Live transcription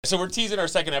So we're teasing our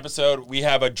second episode. We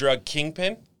have a drug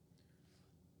kingpin.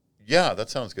 Yeah, that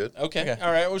sounds good. Okay.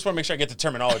 All right. I just want to make sure I get the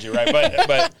terminology right.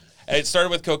 But it started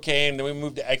with cocaine, then we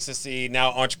moved to ecstasy,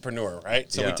 now entrepreneur,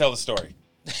 right? So we tell the story.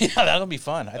 Yeah, that'll be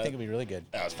fun. I think it'll be really good.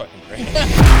 That was fucking great.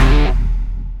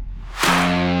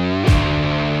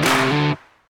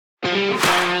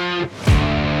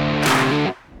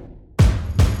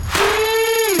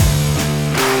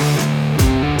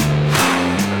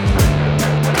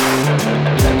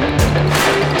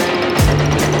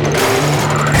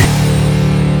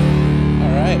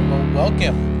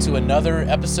 Welcome to another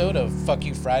episode of Fuck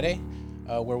You Friday,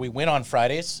 where we win on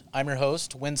Fridays. I'm your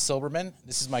host, Win Silberman.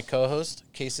 This is my co-host,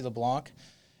 Casey LeBlanc.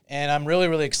 And I'm really,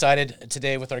 really excited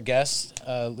today with our guest,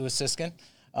 Louis Siskin.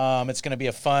 It's going to be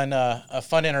a fun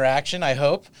interaction, I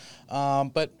hope.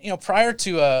 But, prior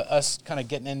to us kind of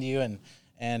getting into you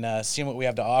and seeing what we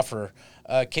have to offer,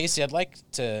 Casey, I'd like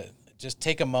to just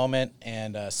take a moment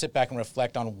and sit back and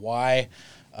reflect on why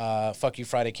Fuck You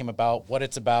Friday came about, what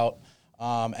it's about,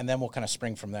 and then we'll kind of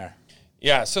spring from there.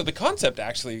 Yeah, so the concept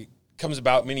actually comes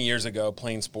about many years ago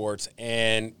playing sports,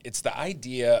 and it's the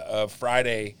idea of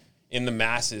Friday in the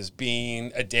masses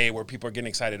being a day where people are getting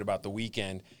excited about the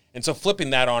weekend. And so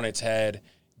flipping that on its head,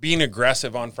 being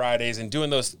aggressive on Fridays and doing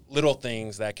those little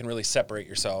things that can really separate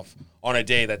yourself on a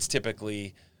day that's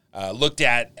typically looked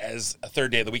at as a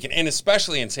third day of the weekend, and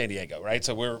especially in San Diego, right?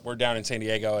 So we're down in San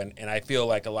Diego, and I feel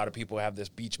like a lot of people have this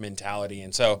beach mentality.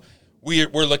 And so we're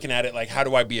looking at it like, how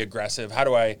do I be aggressive?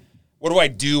 What do I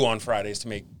do on Fridays to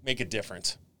make a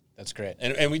difference? That's great.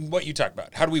 And what you talked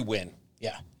about, how do we win?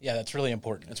 Yeah, that's really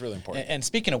important. That's really important. And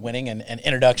speaking of winning and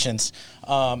introductions,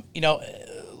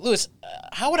 Louis,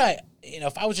 how would I,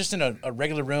 if I was just in a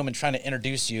regular room and trying to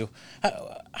introduce you,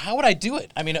 how would I do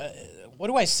it? I mean, what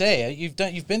do I say? You've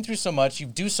been through so much, you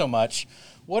do so much.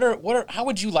 How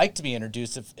would you like to be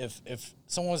introduced if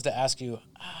someone was to ask you,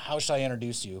 how should I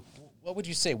introduce you? What would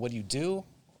you say? What do you do?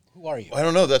 Who are you? I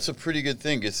don't know. That's a pretty good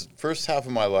thing. It's the first half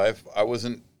of my life,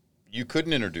 you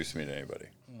couldn't introduce me to anybody.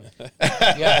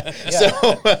 Yeah.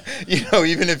 So,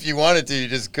 even if you wanted to, you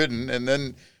just couldn't. And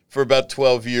then for about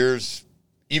 12 years,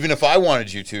 even if I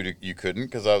wanted you to, you couldn't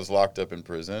because I was locked up in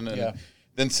prison. And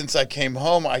then since I came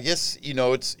home, I guess,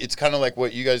 it's kind of like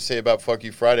what you guys say about Fuck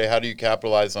You Friday. How do you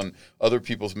capitalize on other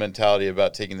people's mentality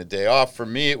about taking the day off? For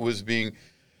me, it was being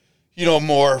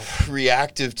more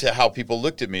reactive to how people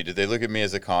looked at me. Did they look at me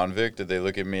as a convict? Did they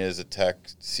look at me as a tech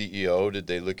CEO? Did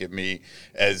they look at me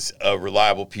as a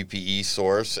reliable PPE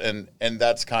source? And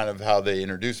that's kind of how they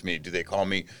introduced me. Do they call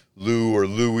me Lou or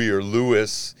Louie or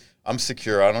Louis? I'm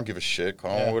secure. I don't give a shit.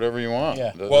 Call me whatever you want.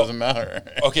 Yeah. It doesn't matter.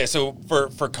 Okay, so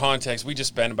for context, we just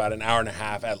spent about an hour and a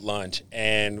half at lunch,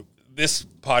 and this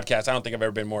podcast, I don't think I've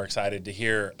ever been more excited to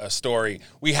hear a story.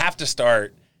 We have to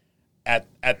start at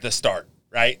the start.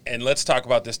 Right? And let's talk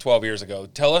about this 12 years ago.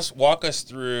 Walk us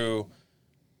through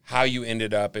how you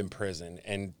ended up in prison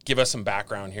and give us some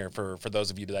background here for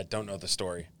those of you that don't know the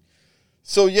story.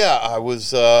 So, I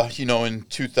was, in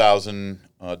 2000,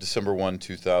 December 1,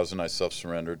 2000, I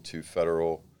self-surrendered to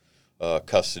federal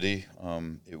custody.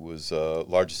 It was the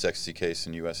largest ecstasy case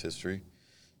in U.S. history.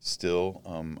 Still,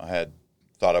 I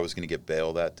thought I was going to get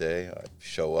bail that day. I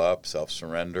show up,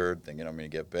 self-surrendered, thinking I'm going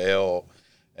to get bail.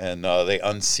 And they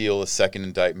unseal a second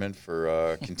indictment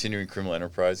for continuing criminal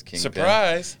enterprise. Kingpin.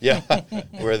 Surprise! Yeah,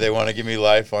 where they want to give me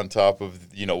life on top of,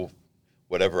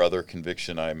 whatever other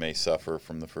conviction I may suffer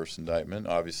from the first indictment.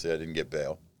 Obviously, I didn't get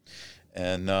bail.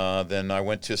 And then I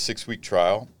went to a 6-week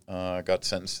trial. I got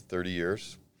sentenced to 30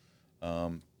 years.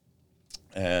 And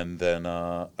then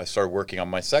I started working on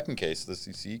my second case, the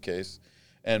CCE case.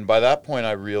 And by that point,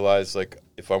 I realized,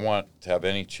 if I want to have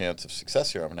any chance of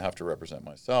success here, I'm going to have to represent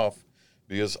myself.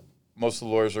 Because most of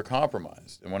the lawyers are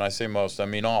compromised. And when I say most, I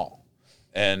mean all.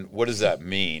 And what does that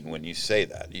mean when you say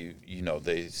that?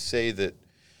 They say that,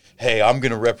 hey, I'm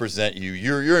going to represent you.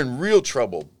 You're in real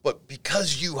trouble, but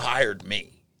because you hired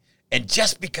me, and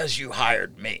just because you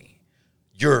hired me,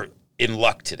 you're in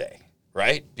luck today,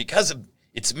 right? Because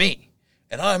it's me.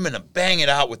 And I'm going to bang it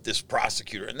out with this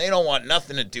prosecutor, and they don't want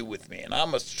nothing to do with me. And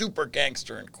I'm a super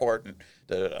gangster in court and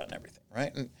and everything,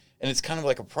 right? And it's kind of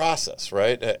like a process,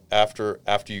 right? After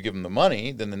you give them the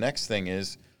money, then the next thing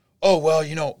is, oh, well,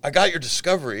 I got your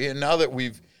discovery, and now that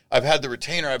I've had the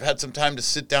retainer, I've had some time to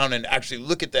sit down and actually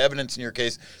look at the evidence in your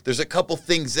case. There's a couple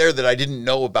things there that I didn't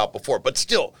know about before, but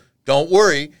still, don't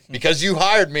worry, because you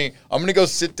hired me. I'm going to go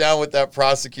sit down with that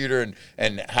prosecutor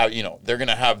and how, they're going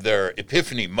to have their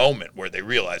epiphany moment where they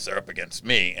realize they're up against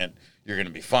me. And, you're going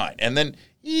to be fine. And then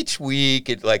each week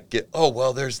it like oh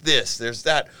well, there's this, there's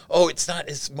that. Oh, it's not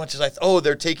as much as I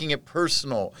they're taking it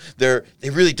personal. They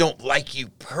really don't like you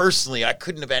personally. I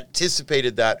couldn't have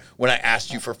anticipated that when I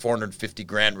asked you for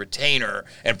 $450,000 retainer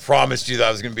and promised you that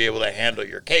I was going to be able to handle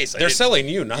your case. They're selling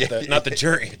you, not the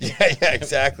jury. Yeah,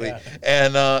 exactly. Yeah.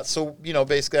 And so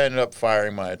basically I ended up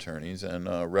firing my attorneys and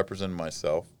representing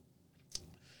myself.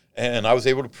 And I was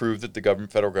able to prove that the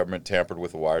federal government tampered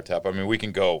with a wiretap. I mean, we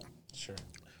can go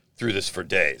through this for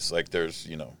days. Like there's,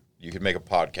 you could make a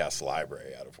podcast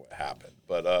library out of what happened.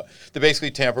 But they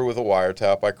basically tampered with a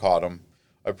wiretap. I caught them.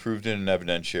 I proved it in an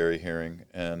evidentiary hearing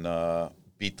and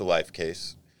beat the life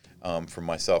case for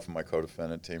myself and my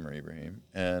co-defendant, Tamer Ibrahim.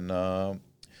 And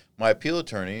my appeal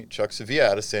attorney, Chuck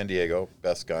Sevilla out of San Diego,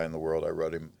 best guy in the world. I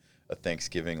wrote him a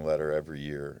Thanksgiving letter every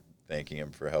year thanking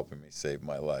him for helping me save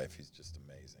my life. He's just amazing.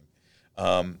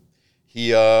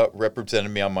 He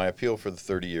represented me on my appeal for the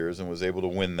 30 years and was able to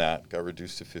win that. Got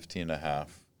reduced to 15 and a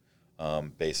half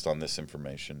based on this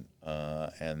information.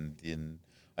 And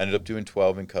I ended up doing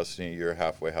 12 in custody, a year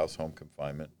halfway house home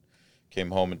confinement.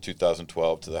 Came home in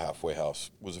 2012 to the halfway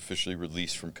house. Was officially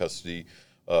released from custody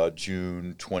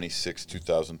June 26,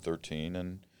 2013.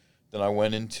 And then I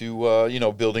went into,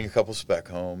 building a couple spec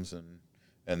homes. And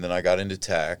then I got into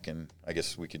tech. And I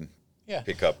guess we can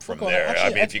pick up from there. Actually, I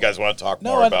mean, if you guys want to talk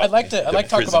more about I'd like to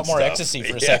talk about more ecstasy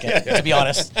for a second, to be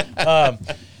honest. I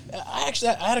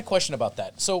had a question about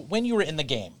that. So when you were in the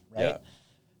game, right? Yeah.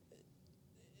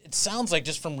 It sounds like,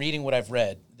 just from reading what I've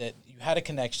read, that you had a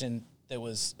connection that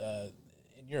was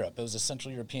in Europe. It was a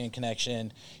Central European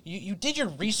connection. You did your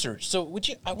research. So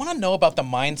I want to know about the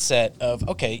mindset of,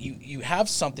 okay, you have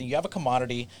something, you have a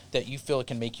commodity that you feel it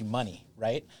can make you money,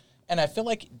 right? And I feel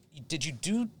like, did you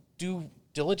do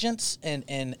diligence and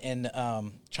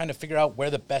trying to figure out where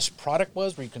the best product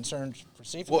was? Were you concerned for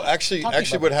safety? Well, actually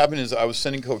what happened is I was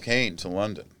sending cocaine to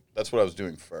London. That's what I was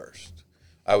doing first.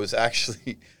 I was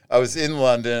in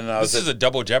London. This is a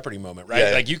double jeopardy moment, right?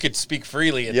 Yeah. Like you could speak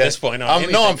freely at this point on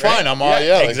anything, no, I'm fine. I'm all,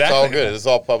 exactly. It's all good. It's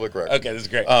all public record. Okay, this is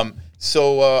great.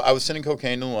 So I was sending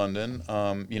cocaine to London,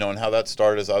 and how that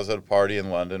started is I was at a party in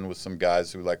London with some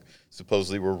guys who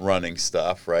supposedly were running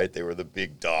stuff, right? They were the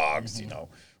big dogs,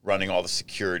 running all the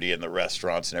security in the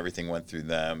restaurants and everything went through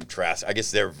them. I guess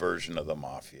their version of the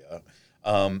mafia.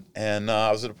 And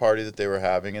I was at a party that they were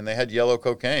having and they had yellow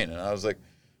cocaine. And I was like,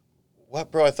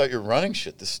 what, bro? I thought you're running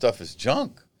shit. This stuff is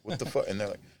junk. What the fuck? And they're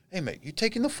like, hey, mate, you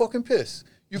taking the fucking piss.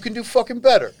 You can do fucking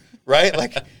better. Right?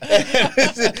 And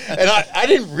I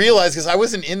didn't realize, because I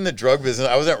wasn't in the drug business.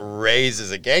 I wasn't raised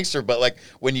as a gangster. But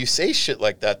when you say shit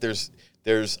like that, there's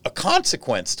a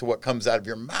consequence to what comes out of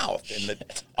your mouth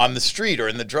on the street or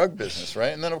in the drug business,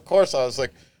 right? And then, of course, I was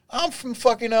like, I'm from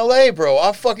fucking L.A., bro.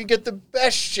 I'll fucking get the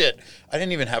best shit. I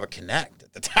didn't even have a Connect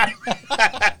at the time.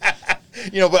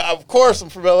 But of course, I'm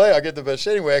from L.A. I get the best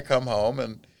shit. Anyway, I come home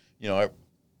and,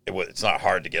 it's not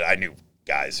hard to get. I knew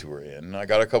guys who were in. I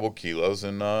got a couple kilos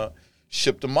and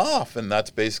shipped them off. And that's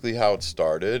basically how it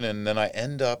started. And then I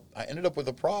ended up with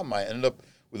a problem. I ended up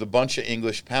with a bunch of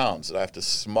English pounds that I have to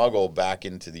smuggle back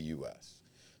into the U.S.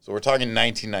 So we're talking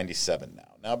 1997 now.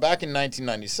 Now, back in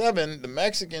 1997, the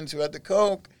Mexicans who had the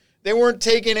coke, they weren't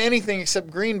taking anything except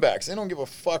greenbacks. They don't give a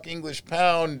fuck English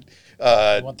pound,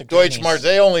 Deutschmarks.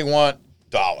 They only want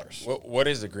dollars. What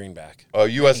is a greenback? A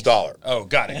U.S. dollar. Oh,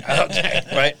 got it. Okay.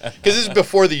 Right? Because this is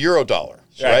before the euro dollar,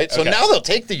 right? So okay. now they'll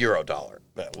take the euro dollar.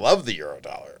 I love the euro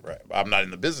dollar. Right? I'm not in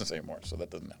the business anymore, so that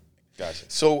doesn't happen. Gotcha.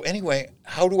 So anyway,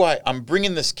 I'm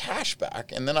bringing this cash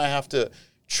back, and then I have to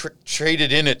trade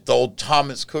it in at the old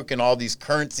Thomas Cook and all these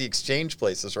currency exchange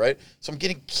places, right? So I'm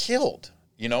getting killed,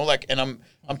 and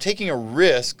I'm taking a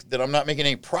risk that I'm not making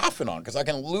any profit on because I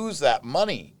can lose that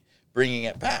money bringing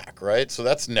it back, right? So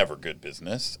that's never good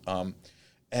business. So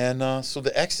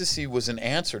the ecstasy was an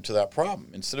answer to that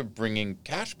problem. Instead of bringing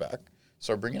cash back,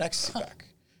 start bringing ecstasy back.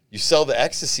 You sell the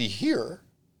ecstasy here.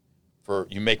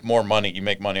 You make more money, you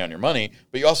make money on your money,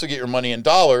 but you also get your money in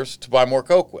dollars to buy more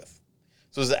coke with.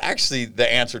 So it's actually the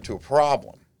answer to a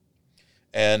problem.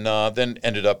 And then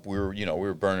ended up, we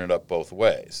were burning it up both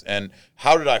ways. And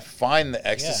how did I find the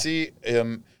ecstasy?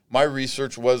 Yeah. My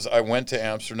research was I went to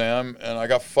Amsterdam and I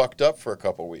got fucked up for a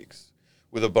couple weeks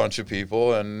with a bunch of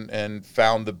people and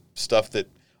found the stuff that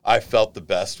I felt the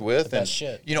best with. Best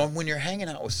shit. And when you're hanging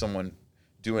out with someone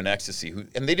doing ecstasy,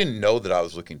 and they didn't know that I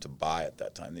was looking to buy at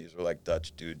that time. These were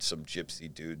Dutch dudes, some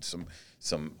gypsy dudes,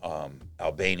 some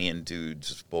Albanian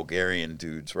dudes, Bulgarian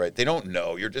dudes, right? They don't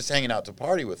know. You're just hanging out to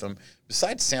party with them.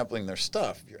 Besides sampling their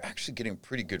stuff, you're actually getting a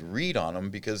pretty good read on them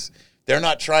because they're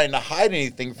not trying to hide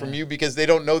anything from you because they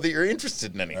don't know that you're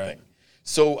interested in anything. Right.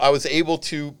 So I was able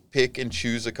to pick and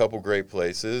choose a couple great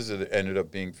places. It ended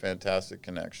up being fantastic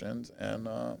connections, and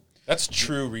that's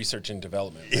true research and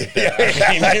development right there.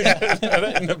 I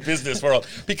mean, in the business world.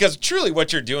 Because truly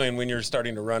what you're doing when you're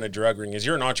starting to run a drug ring is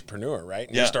you're an entrepreneur, right?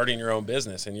 And you're starting your own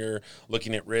business, and you're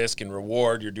looking at risk and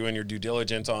reward. You're doing your due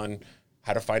diligence on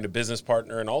how to find a business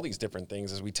partner and all these different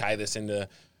things as we tie this into.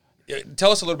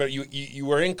 Tell us a little bit. You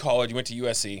were in college. You went to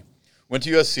USC. Went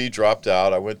to USC, dropped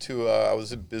out. I went to, I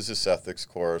was a business ethics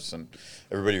course, and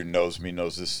everybody who knows me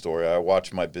knows this story. I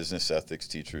watched my business ethics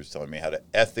teachers telling me how to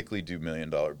ethically do $1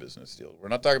 million business deals. We're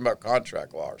not talking about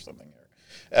contract law or something here.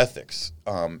 Ethics.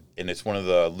 And it's one of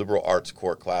the liberal arts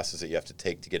core classes that you have to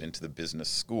take to get into the business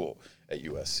school at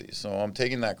USC. So I'm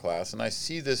taking that class, and I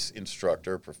see this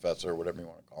instructor, professor, whatever you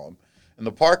want to call him, in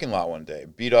the parking lot one day,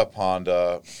 beat up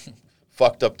Honda,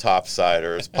 fucked up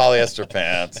topsiders, polyester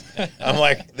pants. I'm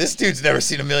like, this dude's never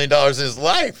seen $1 million in his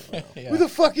life. Yeah. Who the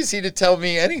fuck is he to tell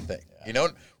me anything? Yeah. You know,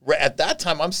 at that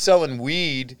time, I'm selling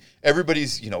weed.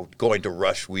 Everybody's, going to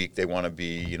Rush Week. They want to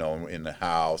be, in the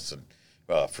house and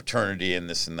fraternity and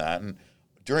this and that. And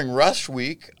during Rush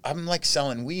Week, I'm like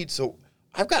selling weed. So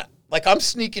I'm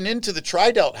sneaking into the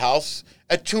Tridelt house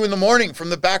at 2 a.m. from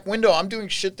the back window. I'm doing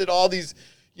shit that all these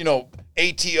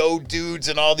ATO dudes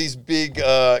and all these big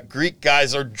Greek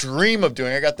guys are dream of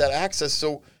doing. I got that access,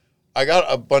 so I got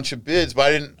a bunch of bids,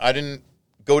 but I didn't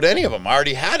go to any of them. I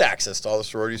already had access to all the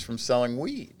sororities from selling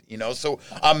weed, So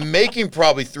I'm making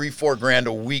probably $3-4 grand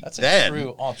a week. That's then. A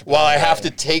true entrepreneur. While I have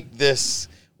to take this,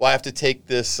 business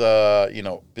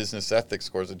ethics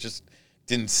course. It just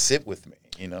didn't sit with me,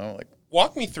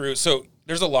 Walk me through. So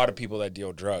there's a lot of people that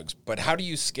deal drugs, but how do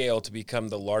you scale to become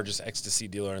the largest ecstasy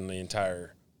dealer in the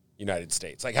entire United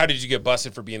States? Like, how did you get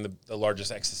busted for being the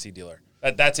largest ecstasy dealer?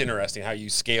 That's interesting. How you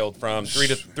scaled from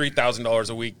 $3,000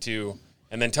 a week to,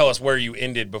 and then tell us where you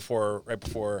ended right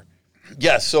before.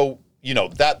 Yeah. So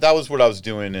that was what I was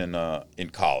doing in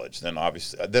college. Then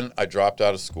I dropped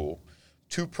out of school,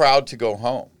 too proud to go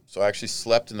home. So I actually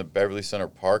slept in the Beverly Center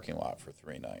parking lot for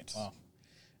 3 nights. Wow.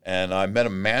 And I met a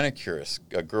manicurist,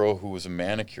 a girl who was a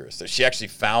manicurist. She actually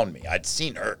found me. I'd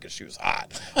seen her because she was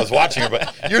hot. I was watching her,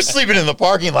 but you're sleeping in the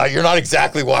parking lot. You're not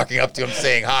exactly walking up to him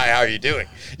saying, "Hi, how are you doing?"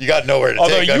 You got nowhere to take.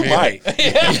 Although you might.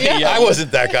 I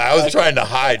wasn't that guy. I was trying to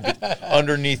hide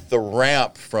underneath the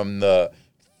ramp from the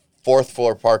 4th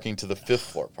floor parking to the 5th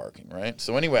floor parking, right?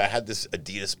 So anyway, I had this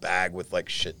Adidas bag with like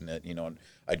shit in it, and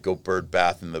I'd go bird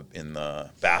bath in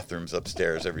the bathrooms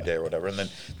upstairs every day or whatever, and then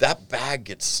that bag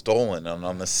gets stolen. And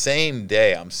on the same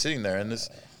day, I'm sitting there, and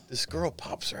this girl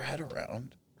pops her head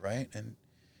around, right, and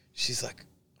she's like,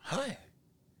 "Hi."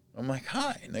 I'm like,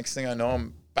 "Hi." Next thing I know,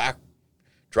 I'm back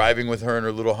driving with her in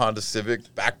her little Honda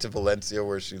Civic back to Valencia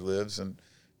where she lives, and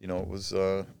it was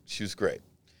she was great.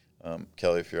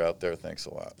 Kelly, if you're out there, thanks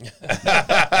a lot.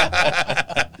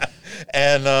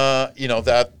 And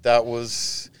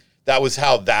that was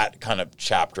how that kind of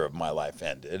chapter of my life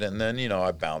ended. And then,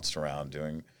 I bounced around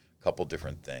doing a couple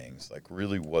different things. Like,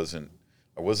 really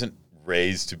I wasn't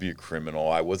raised to be a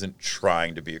criminal. I wasn't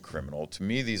trying to be a criminal. To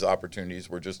me, these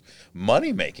opportunities were just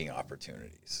money-making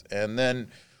opportunities. And then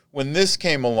when this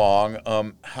came along,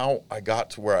 how I got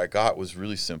to where I got was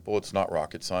really simple. It's not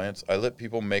rocket science. I let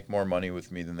people make more money with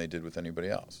me than they did with anybody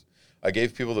else. I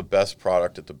gave people the best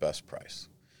product at the best price.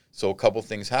 So a couple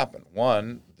things happened.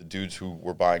 One, the dudes who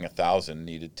were buying 1,000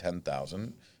 needed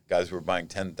 10,000. Guys who were buying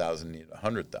 10,000 needed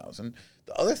 100,000.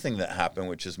 The other thing that happened,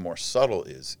 which is more subtle,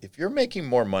 is if you're making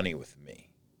more money with me,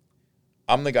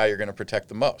 I'm the guy you're going to protect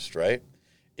the most, right?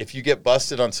 If you get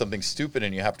busted on something stupid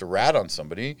and you have to rat on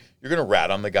somebody, you're going to rat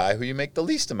on the guy who you make the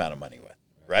least amount of money with,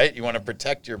 right? You want to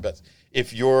protect your best.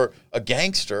 If you're a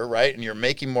gangster, right, and you're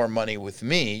making more money with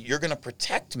me, you're going to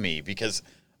protect me because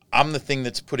I'm the thing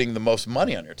that's putting the most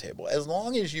money on your table. As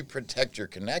long as you protect your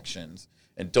connections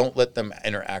and don't let them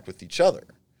interact with each other,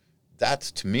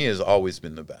 that's, to me, has always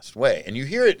been the best way. And you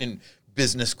hear it in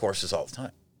business courses all the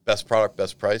time. Best product,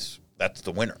 best price, that's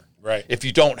the winner. Right. If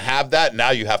you don't have that,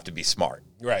 now you have to be smart.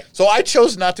 Right. So I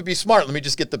chose not to be smart. Let me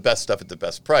just get the best stuff at the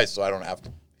best price so I don't have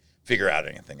to figure out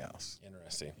anything else.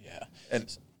 Interesting. Yeah.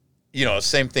 And,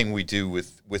 same thing we do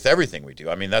with everything we do.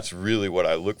 I mean, that's really what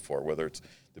I look for, whether it's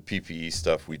the PPE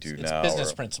stuff we do now. It's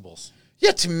business principles.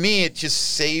 Yeah, to me, it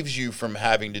just saves you from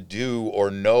having to do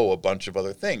or know a bunch of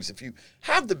other things. If you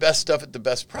have the best stuff at the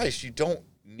best price, you don't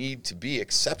need to be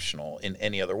exceptional in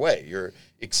any other way. You're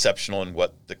exceptional in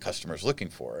what the customer's looking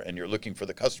for, and you're looking for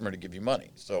the customer to give you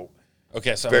money. So,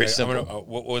 okay, so very simple.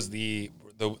 What was the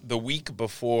week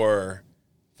before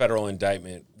federal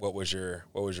indictment? What was your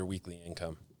weekly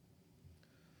income?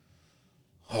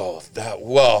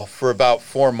 For about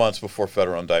 4 months before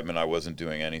federal indictment, I wasn't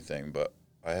doing anything, but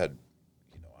I had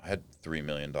 $3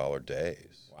 million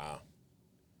days. Wow.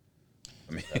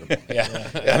 I mean,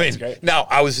 Yeah. I mean, great. now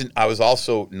I was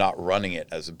also not running it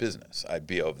as a business. I'd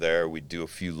be over there, we'd do a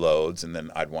few loads, and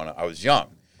then I was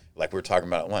young. Like we were talking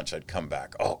about at lunch, I'd come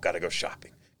back. Oh, got to go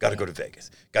shopping. Got to go to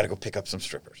Vegas. Got to go pick up some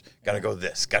strippers. Got to go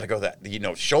this. Got to go that.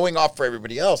 Showing off for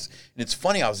everybody else. And it's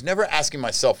funny, I was never asking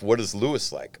myself, what is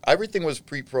Lewis like? Everything was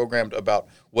pre-programmed about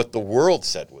what the world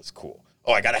said was cool.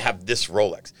 Oh, I got to have this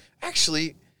Rolex.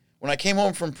 Actually, when I came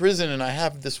home from prison and I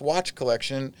have this watch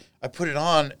collection, I put it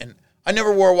on and I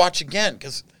never wore a watch again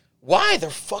because why?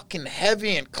 They're fucking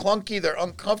heavy and clunky. They're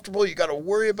uncomfortable. You got to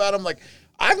worry about them. Like,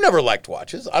 I've never liked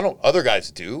watches. Other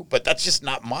guys do, but that's just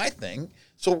not my thing.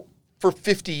 So for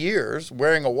 50 years,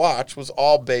 wearing a watch was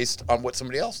all based on what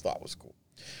somebody else thought was cool.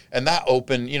 And that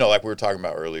opened, like we were talking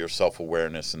about earlier,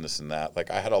 self-awareness and this and that.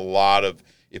 Like, I had a lot of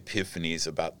epiphanies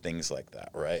about things like that,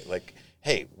 right? Like,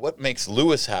 hey, what makes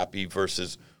Lewis happy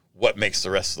versus what makes the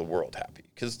rest of the world happy?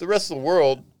 Because the rest of the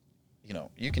world,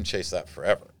 you can chase that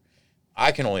forever.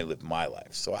 I can only live my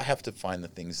life, so I have to find the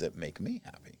things that make me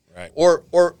happy. Right.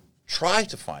 Or try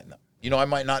to find them. I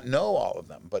might not know all of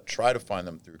them, but try to find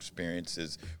them through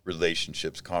experiences,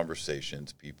 relationships,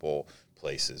 conversations, people,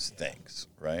 places, things,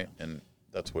 right? And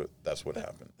that's what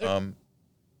happened.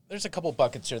 There's a couple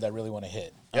buckets here that I really want to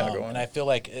hit. Yeah, go on. And I feel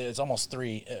like it's almost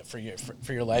three for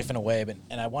your life in a way. But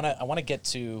I want to get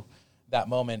to that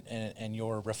moment and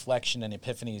your reflection and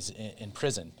epiphanies in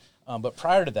prison. But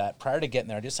prior to getting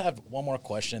there, I just have one more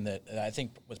question that I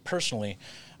think was personally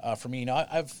for me.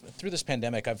 I've through this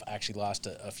pandemic, I've actually lost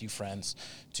a few friends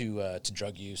to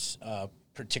drug use,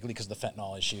 particularly because of the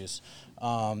fentanyl issues.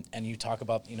 And you talk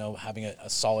about having a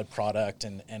solid product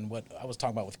and what I was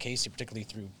talking about with Casey, particularly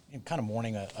through kind of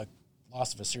mourning a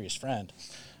loss of a serious friend.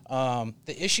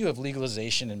 The issue of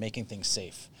legalization and making things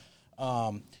safe.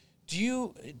 Do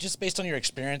you, just based on your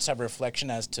experience, have a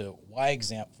reflection as to why,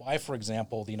 for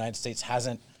example, the United States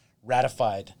hasn't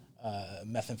ratified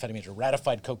methamphetamine or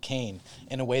ratified cocaine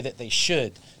in a way that they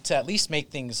should to at least make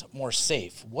things more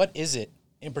safe? What is it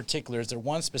in particular? Is there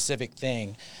one specific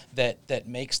thing that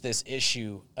makes this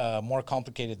issue more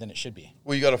complicated than it should be?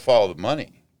 Well, you got to follow the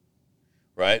money,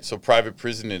 right? So private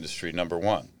prison industry, number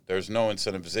one. There's no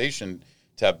incentivization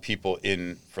to have people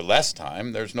in for less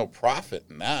time. There's no profit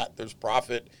in that. There's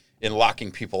profit in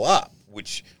locking people up,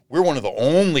 which we're one of the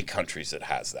only countries that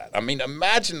has that. I mean,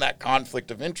 imagine that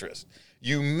conflict of interest.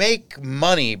 You make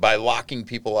money by locking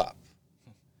people up,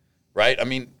 right? I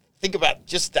mean, think about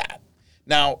just that.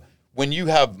 Now, when you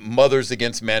have Mothers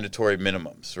Against Mandatory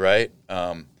Minimums, right?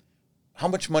 How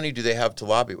much money do they have to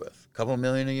lobby with? A couple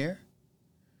million a year?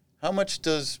 How much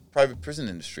does private prison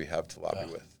industry have to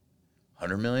lobby with?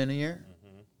 100 million a year?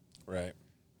 Mm-hmm. Right.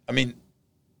 I mean,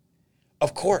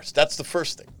 of course, that's the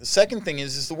first thing. The second thing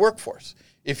is the workforce.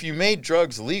 If you made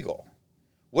drugs legal,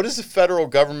 what is the federal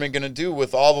government going to do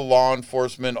with all the law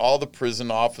enforcement, all the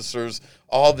prison officers,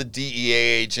 all the DEA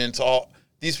agents?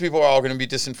 These people are all going to be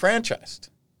disenfranchised.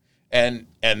 And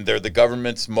they're the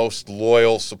government's most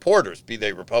loyal supporters, be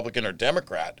they Republican or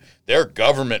Democrat. They're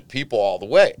government people all the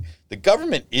way. The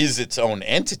government is its own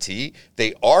entity.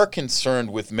 They are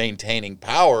concerned with maintaining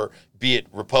power, be it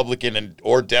Republican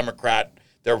or Democrat.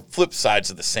 They're flip sides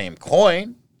of the same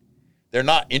coin. They're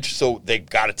not interested, so they've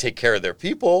got to take care of their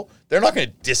people. They're not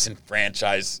going to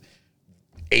disenfranchise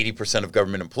 80% of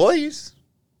government employees.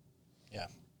 Yeah.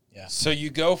 So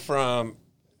you go from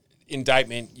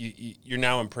indictment, you're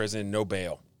now in prison, no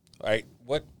bail, right?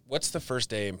 What's the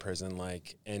first day in prison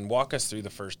like? And walk us through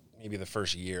the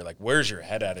first year. Like, where's your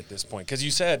head at this point? Because you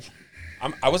said,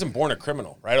 I wasn't born a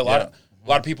criminal, right? A lot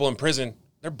of people in prison,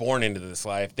 they're born into this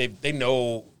life. They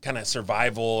know kind of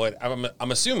survival. And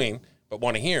I'm assuming, but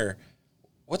want to hear,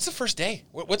 what's the first day?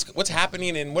 What's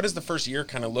happening, and what does the first year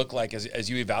kind of look like as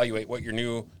you evaluate what your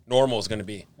new normal is going to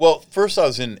be? Well, first I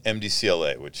was in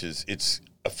MDCLA, which is it's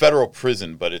a federal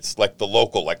prison, but it's like the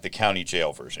local, like the county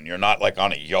jail version. You're not like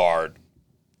on a yard.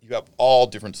 You have all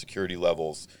different security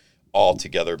levels all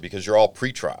together because you're all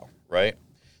pretrial, right?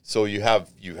 So you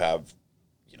have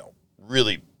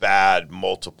really bad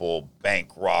multiple bank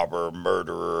robber,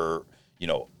 murderer,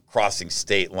 crossing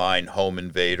state line home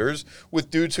invaders with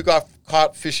dudes who got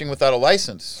caught fishing without a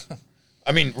license.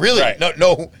 I mean, really, right.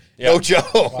 no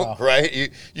joke, wow.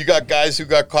 Right? You got guys who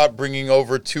got caught bringing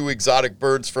over 2 exotic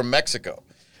birds from Mexico,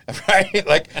 right?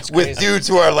 Like with dudes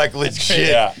who are like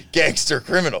legit gangster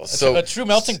criminals. So a true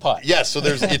melting pot. Yeah, so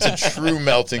it's a true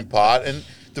melting pot, and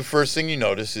the first thing you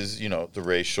notice is the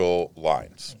racial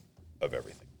lines of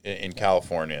everything. In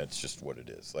California, it's just what it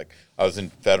is. Like, I was in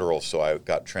federal, so I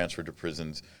got transferred to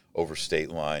prisons over state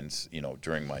lines,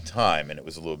 during my time, and it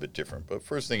was a little bit different. But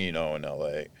first thing you know, in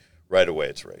LA, right away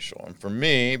it's racial. And for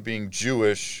me, being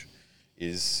Jewish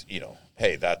is,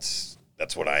 hey, that's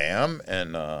what I am,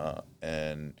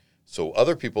 and so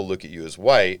other people look at you as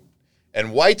white,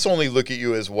 and whites only look at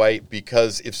you as white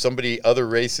because if somebody other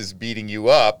race is beating you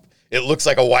up, it looks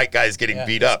like a white guy's getting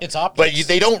beat up. It's optics. But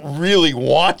they don't really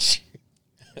want you.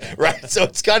 Right, so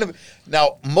it's kind of,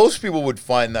 now most people would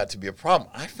find that to be a problem.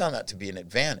 I found that to be an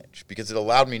advantage because it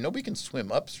allowed me, nobody can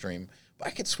swim upstream, but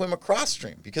I could swim across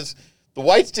stream because the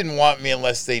whites didn't want me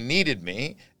unless they needed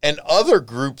me, and other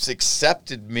groups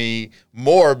accepted me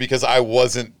more because I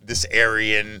wasn't this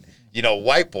Aryan,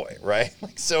 white boy, right?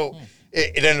 Like, so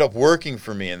it ended up working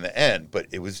for me in the end, but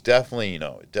it was definitely,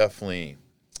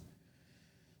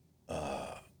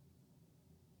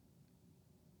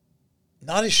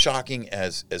 not as shocking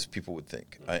as people would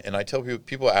think. And I tell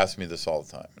people ask me this all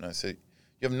the time, and I say, you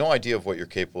have no idea of what you're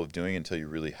capable of doing until you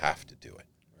really have to do it,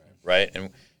 right?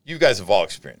 And you guys have all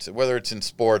experienced it, whether it's in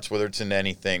sports, whether it's in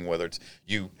anything, whether it's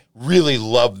you really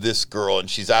love this girl and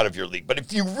she's out of your league, but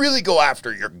if you really go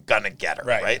after her, you're gonna get her,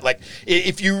 right? Like,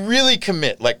 if you really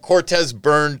commit, like Cortez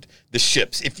burned the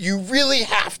ships, if you really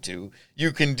have to,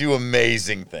 you can do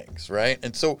amazing things, right?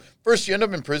 And so first you end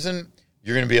up in prison,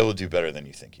 you're gonna be able to do better than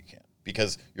you think you can,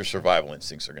 because your survival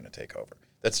instincts are going to take over.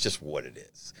 That's just what it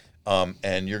is.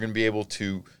 And you're going to be able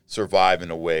to survive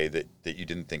in a way that you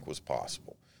didn't think was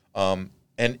possible.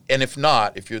 And if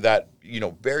not, if you're that,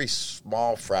 very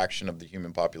small fraction of the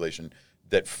human population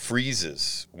that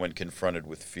freezes when confronted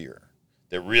with fear,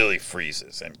 that really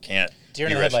freezes and can't. Deer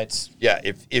in the headlights. Yeah,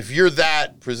 if you're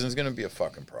that, prison's going to be a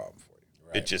fucking problem for you.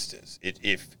 Right. It just is.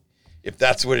 If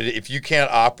that's what it is, if you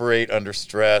can't operate under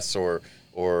stress or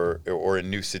in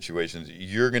new situations,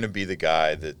 you're going to be the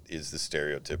guy that is the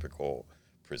stereotypical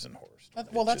prison horse.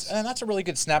 Well, that's a really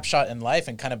good snapshot in life,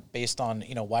 and kind of based on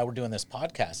why we're doing this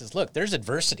podcast is, look, there's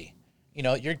adversity.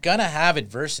 You're gonna have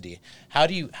adversity. How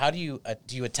do you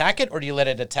attack it, or do you let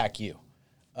it attack you?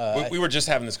 We were just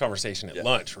having this conversation at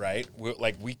lunch, right?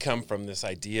 We come from this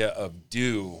idea of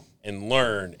do and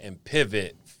learn and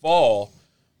pivot, fall,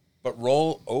 but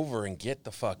roll over and get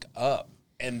the fuck up.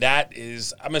 And that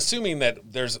is, I'm assuming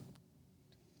that there's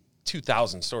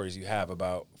 2,000 stories you have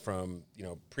about from,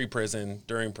 pre-prison,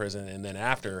 during prison, and then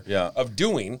after of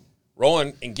doing,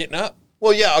 rolling, and getting up.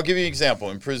 Well, yeah, I'll give you an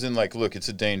example. In prison, look, it's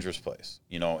a dangerous place,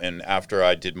 and after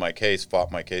I did my case,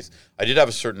 fought my case, I did have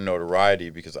a certain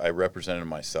notoriety because I represented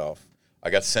myself.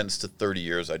 I got sentenced to 30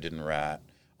 years. I didn't rat.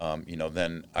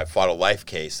 Then I fought a life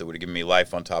case that would have given me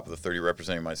life on top of the 30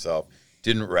 representing myself.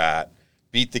 Didn't rat,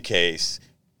 beat the case.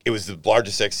 It was the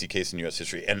largest XC case in U.S.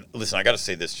 history. And listen, I got to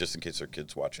say this just in case there are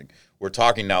kids watching. We're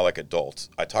talking now like adults.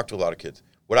 I talk to a lot of kids.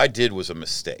 What I did was a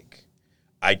mistake.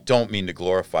 I don't mean to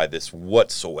glorify this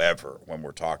whatsoever when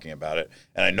we're talking about it.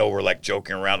 And I know we're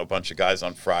joking around a bunch of guys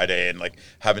on Friday and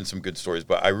having some good stories,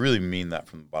 but I really mean that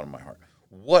from the bottom of my heart.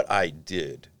 What I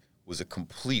did was a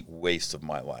complete waste of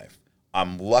my life.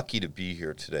 I'm lucky to be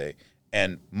here today.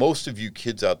 And most of you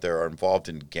kids out there are involved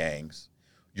in gangs.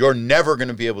 You're never going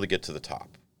to be able to get to the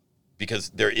top.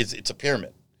 Because it's a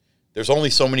pyramid. There's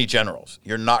only so many generals.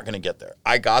 You're not going to get there.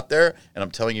 I got there, and I'm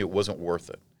telling you, it wasn't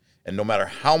worth it. And no matter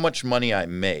how much money I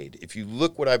made, if you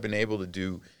look what I've been able to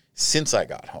do since I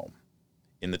got home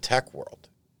in the tech world,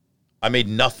 I made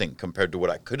nothing compared to what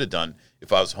I could have done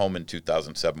if I was home in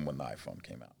 2007 when the iPhone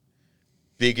came out.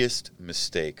 Biggest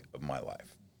mistake of my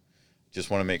life.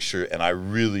 Just want to make sure, and I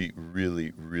really,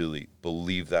 really, really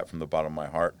believe that from the bottom of my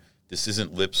heart. This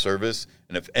isn't lip service,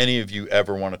 and if any of you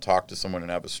ever want to talk to someone and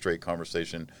have a straight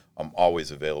conversation, I'm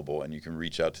always available, and you can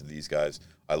reach out to these guys.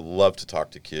 I love to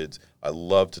talk to kids. I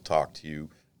love to talk to you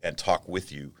and talk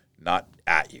with you, not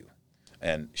at you,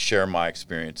 and share my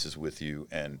experiences with you,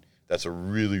 and that's a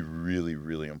really, really,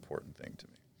 really important thing to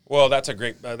me. Well, that's a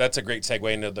great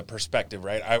segue into the perspective,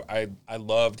 right? I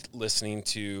loved listening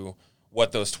to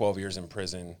what those 12 years in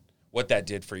prison, what that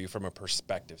did for you from a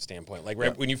perspective standpoint.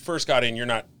 When you first got in, you're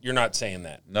not saying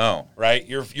that. No. Right?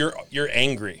 You're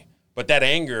angry. But that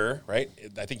anger, right?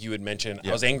 I think you had mentioned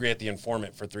I was angry at the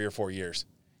informant for 3 or 4 years.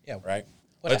 Yeah. Right?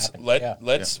 Let's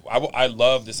I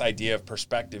love this idea of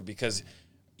perspective, because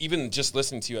even just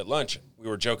listening to you at lunch, we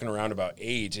were joking around about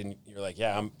age, and you're like,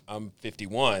 yeah, I'm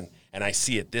 51 and I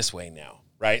see it this way now.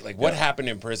 Right? What happened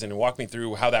in prison, and walk me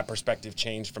through how that perspective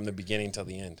changed from the beginning till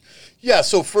the end. Yeah.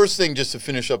 So first thing, just to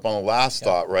finish up on the last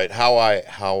thought, right? How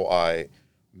I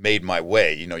made my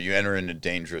way. You enter in a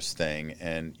dangerous thing,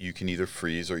 and you can either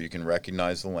freeze or you can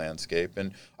recognize the landscape.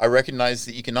 And I recognize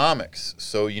the economics.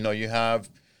 So you have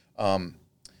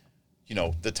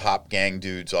the top gang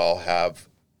dudes all have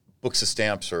books of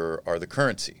stamps are the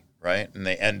currency, right? And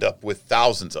they end up with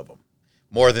thousands of them,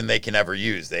 more than they can ever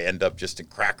use. They end up just in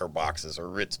cracker boxes or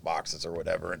Ritz boxes or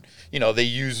whatever. And, they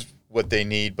use what they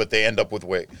need, but they end up with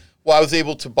weight. Well, I was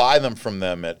able to buy them from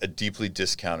them at a deeply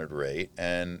discounted rate.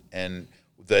 And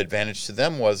the advantage to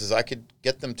them is I could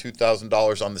get them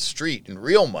 $2,000 on the street in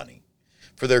real money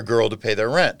for their girl to pay their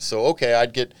rent. So, okay,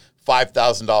 I'd get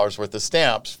 $5,000 worth of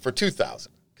stamps for $2,000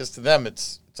 because to them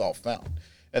it's all found.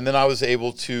 And then I was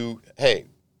able to, hey,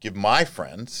 give my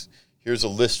friends, here's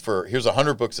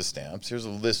 100 books of stamps, here's a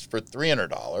list for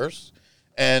 $300,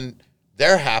 and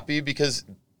they're happy because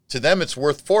to them it's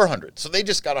worth $400. So they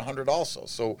just got 100 also.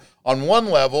 So on one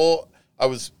level, I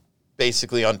was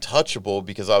basically untouchable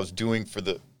because I was doing for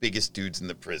the biggest dudes in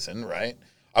the prison, right?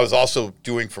 I was also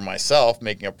doing for myself,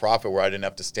 making a profit where I didn't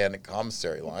have to stand in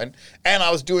commissary line. And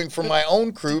I was doing for my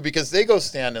own crew because they go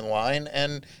stand in line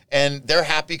and they're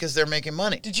happy because they're making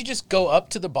money. Did you just go up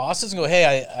to the bosses and go,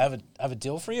 hey, I have a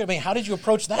deal for you? I mean, how did you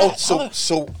approach that? Oh,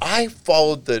 so I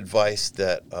followed the advice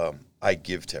that I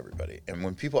give to everybody. And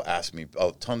when people ask me,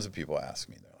 tons of people ask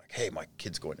me, they're like, hey, my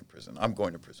kid's going to prison. I'm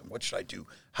going to prison. What should I do?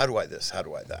 How do I this? How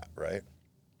do I that? Right?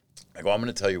 I go, I'm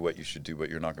going to tell you what you should do, but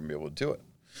you're not going to be able to do it.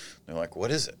 They're like,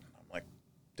 what is it? I'm like,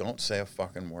 don't say a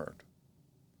fucking word.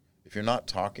 If you're not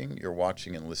talking, you're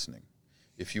watching and listening.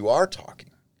 If you are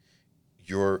talking,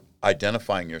 you're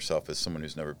identifying yourself as someone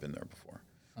who's never been there before.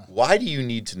 Why do you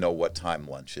need to know what time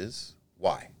lunch is?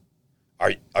 Why?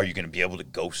 Are you going to be able to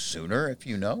go sooner if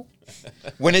you know?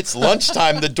 When it's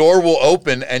lunchtime, the door will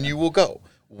open and you will go.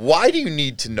 Why do you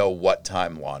need to know what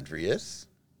time laundry is?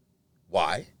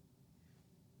 Why?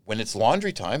 When it's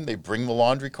laundry time, they bring the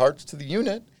laundry carts to the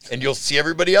unit, and you'll see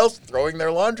everybody else throwing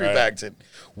their laundry bags in.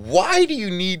 Why do you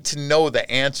need to know the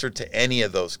answer to any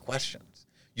of those questions?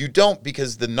 You don't,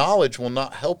 because the knowledge will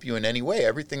not help you in any way.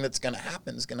 Everything that's going to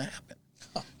happen is going to happen.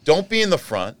 Don't be in the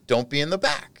front. Don't be in the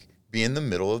back. Be in the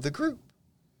middle of the group.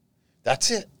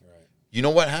 That's it. Right. You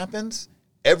know what happens?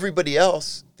 Everybody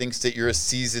else thinks that you're a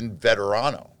seasoned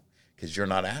veterano because you're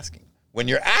not asking. When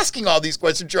you're asking all these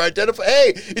questions, you're identifying,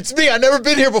 hey, it's me. I've never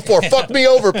been here before. Fuck me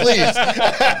over, please.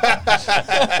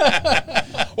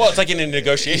 Well, it's like in a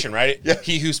negotiation, right? Yeah.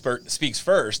 He who speaks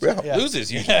first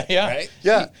loses usually, right?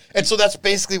 Yeah. And so that's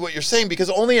basically what you're saying, because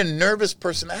only a nervous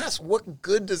person asks, what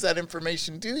good does that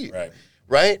information do you?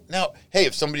 Right? Now, hey,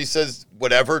 if somebody says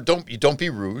whatever, don't be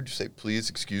rude. Say, please,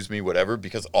 excuse me, whatever,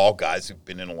 because all guys who've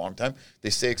been in a long time, they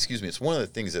say, excuse me. It's one of the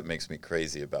things that makes me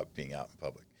crazy about being out in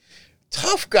public.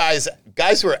 Tough guys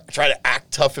who are trying to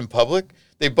act tough in public,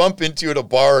 they bump into you at a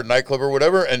bar or nightclub or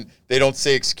whatever, and they don't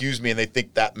say excuse me, and they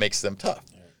think that makes them tough.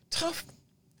 Yeah. Tough,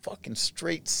 fucking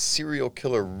straight serial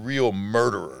killer, real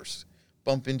murderers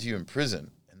bump into you in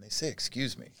prison, and they say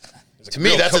excuse me. To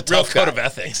me, that's a tough code of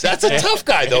ethics. That's a tough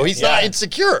guy, though. He's not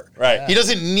insecure. Right. He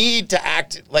doesn't need to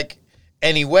act like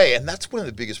any way. And that's one of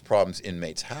the biggest problems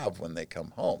inmates have when they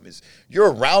come home is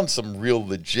you're around some real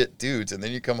legit dudes, and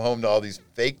then you come home to all these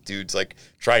fake dudes like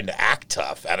trying to act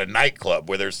tough at a nightclub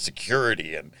where there's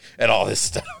security and all this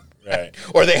stuff. Right.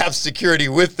 Or they have security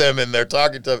with them and they're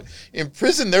talking to them. In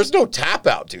prison, there's no tap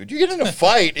out, dude. You get in a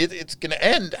fight, it's going to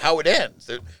end how it ends.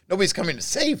 Nobody's coming to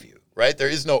save you, right? There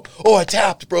is no, I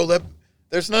tapped, bro.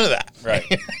 There's none of that. Right.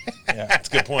 Yeah, that's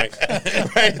a good point.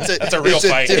 Right? It's a real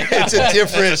fight. It's a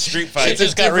different. It's a street fight. It's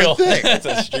a different thing. It's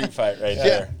a street fight right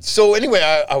there. So anyway,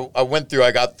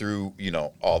 I got through,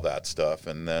 all that stuff.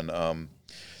 And then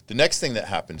the next thing that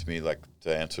happened to me, like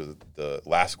to answer the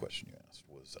last question you asked,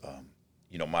 was,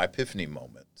 my epiphany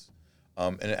moment.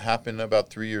 And it happened about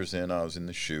 3 years in. I was in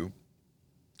the SHU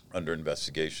under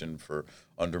investigation for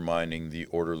undermining the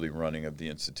orderly running of the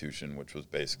institution, which was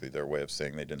basically their way of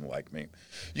saying they didn't like me.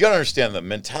 You got to understand the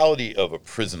mentality of a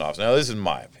prison officer. Now, this is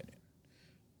my opinion.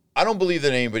 I don't believe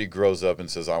that anybody grows up and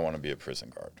says, I want to be a prison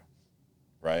guard,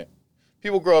 right?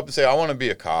 People grow up and say, I want to be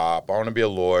a cop, I want to be a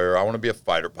lawyer, I want to be a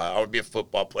fighter pilot, I want to be a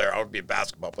football player, I want to be a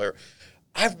basketball player.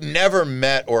 I've never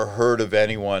met or heard of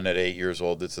anyone at 8 years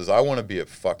old that says, I want to be a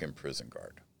fucking prison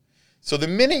guard. So the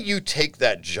minute you take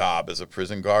that job as a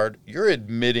prison guard, you're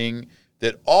admitting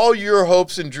that all your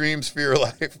hopes and dreams for your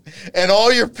life and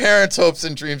all your parents' hopes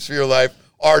and dreams for your life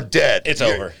are dead. It's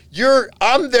over.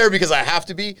 I'm there because I have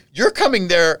to be. You're coming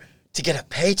there to get a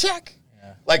paycheck?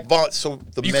 Yeah.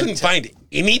 You couldn't find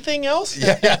anything else?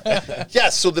 Yeah,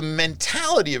 so the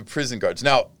mentality of prison guards.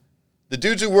 Now, the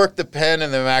dudes who work the pen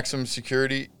and the maximum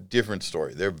security, different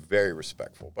story. They're very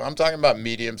respectful. But I'm talking about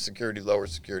medium security, lower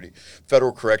security,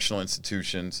 federal correctional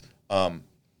institutions.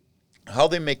 How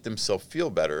they make themselves feel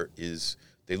better is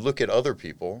they look at other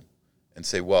people and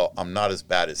say, well, I'm not as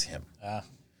bad as him.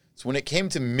 So when it came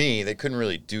to me, they couldn't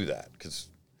really do that because,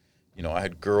 you know, I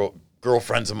had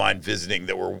girlfriends of mine visiting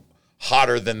that were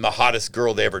hotter than the hottest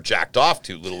girl they ever jacked off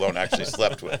to, let alone actually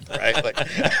slept with, right? Like,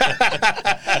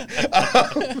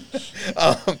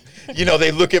 you know, they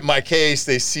look at my case,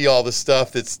 they see all the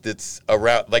stuff that's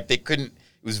around. Like they couldn't.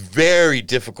 It was very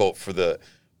difficult for the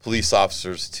police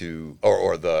officers to,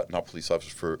 or the not police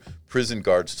officers, for prison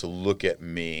guards to look at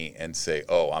me and say,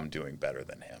 "Oh, I'm doing better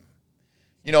than him."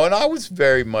 You know, and I was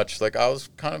very much like, I was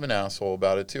kind of an asshole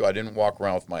about it too. I didn't walk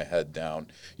around with my head down.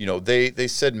 You know, they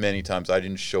said many times I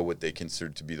didn't show what they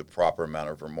considered to be the proper amount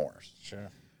of remorse.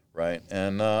 Sure. Right.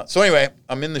 And so anyway,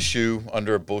 I'm in the SHU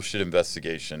under a bullshit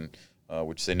investigation,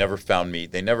 which they never found me.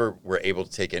 They never were able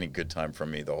to take any good time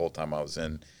from me the whole time I was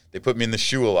in. They put me in the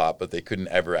SHU a lot, but they couldn't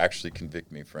ever actually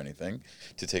convict me for anything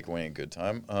to take away any good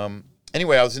time.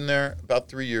 Anyway, I was in there about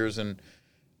 3 years, and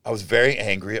I was very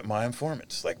angry at my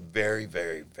informants, like very,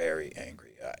 very, very angry.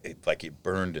 It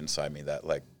burned inside me that,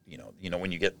 like, you know,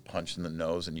 when you get punched in the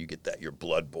nose and you get that, your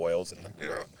blood boils, and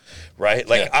right?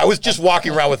 Like I was just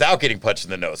walking around without getting punched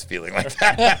in the nose, feeling like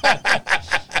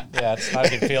that. Yeah, it's not a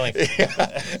good feeling.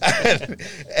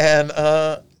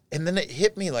 And then it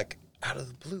hit me like out of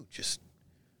the blue, just,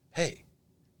 hey,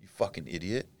 you fucking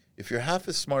idiot! If you're half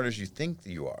as smart as you think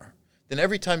that you are, then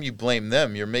every time you blame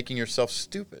them, you're making yourself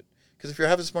stupid. Because if you're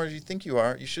half as smart as you think you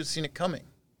are, you should have seen it coming.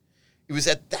 It was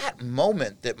at that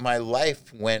moment that my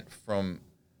life went from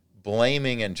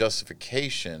blaming and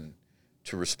justification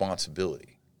to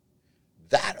responsibility.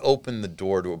 That opened the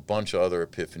door to a bunch of other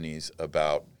epiphanies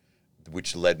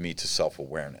which led me to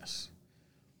self-awareness.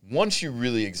 Once you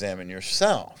really examine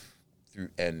yourself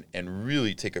and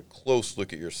really take a close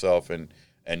look at yourself and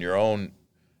your own,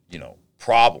 you know,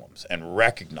 problems and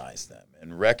recognize them,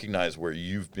 and recognize where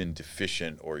you've been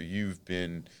deficient or you've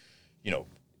been, you know,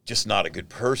 just not a good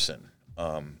person,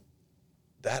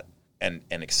 that and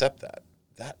accept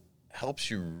that helps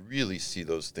you really see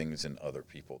those things in other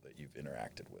people that you've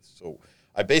interacted with. So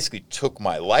I basically took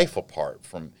my life apart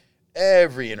from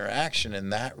every interaction,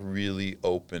 and that really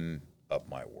opened up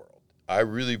my world. I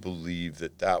really believe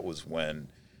that was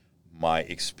when my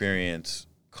experience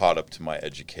caught up to my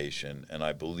education, and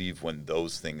I believe when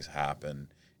those things happen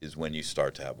is when you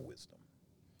start to have wisdom.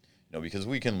 You know, because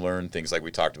we can learn things like we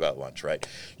talked about at lunch, right?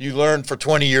 You learn for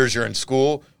 20 years you're in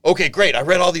school. Okay, great. I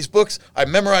read all these books. I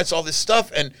memorized all this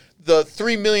stuff. And the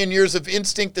 3 million years of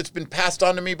instinct that's been passed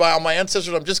on to me by all my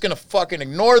ancestors, I'm just going to fucking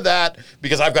ignore that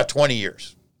because I've got 20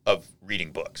 years of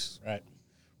reading books. Right.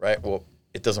 Right? Well,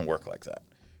 it doesn't work like that,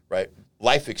 right?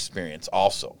 Life experience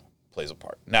also plays a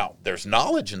part. Now, there's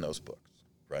knowledge in those books,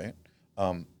 right?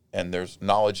 And there's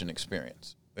knowledge and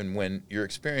experience. And when your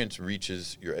experience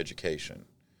reaches your education,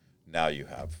 now you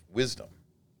have wisdom,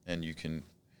 and you can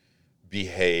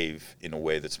behave in a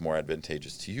way that's more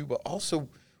advantageous to you. But also,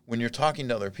 when you're talking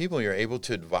to other people, you're able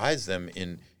to advise them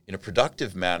in a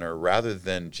productive manner rather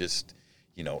than just,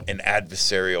 you know, an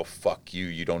adversarial fuck you,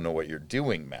 you don't know what you're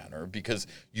doing manner, because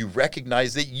you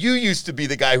recognize that you used to be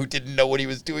the guy who didn't know what he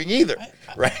was doing either,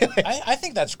 right? I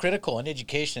think that's critical in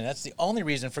education. That's the only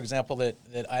reason, for example, that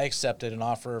I accepted an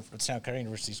offer from Santa Clara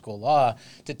University School of Law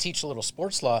to teach a little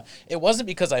sports law. It wasn't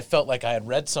because I felt like I had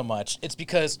read so much. It's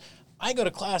because I go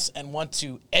to class and want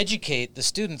to educate the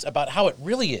students about how it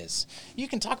really is. You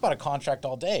can talk about a contract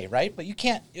all day, right? But you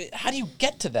can't. How do you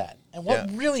get to that? And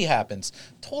what really happens?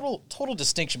 Total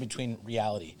distinction between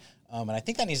reality. And I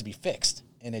think that needs to be fixed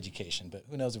in education. But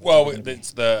who knows?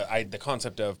 It's the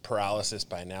concept of paralysis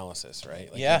by analysis,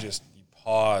 right? Like you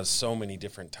pause so many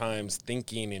different times,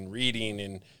 thinking and reading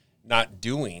and not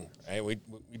doing. Right? We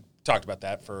talked about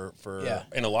that for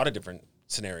in a lot of different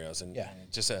scenarios, and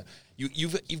just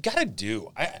you've got to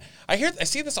do. I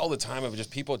see this all the time of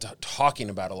just people talking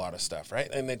about a lot of stuff, right?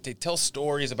 And they tell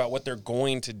stories about what they're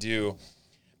going to do,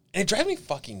 and it drives me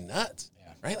fucking nuts,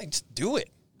 right? Like, just do it.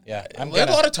 Yeah, a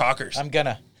lot of talkers. I'm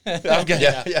gonna. There's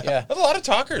a lot of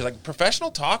talkers, like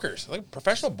professional talkers, like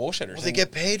professional bullshitters. Well, they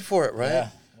get paid for it, right? Yeah.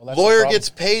 Well, lawyer gets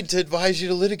paid to advise you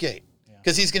to litigate.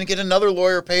 Because he's going to get another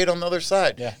lawyer paid on the other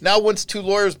side. Yeah. Now, once two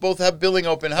lawyers both have billing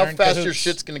open, how fast your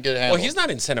shit's going to get handled? Well, he's not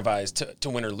incentivized to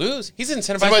win or lose. He's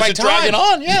incentivized by to time. drag it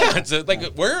on. Yeah. It's like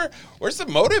where's the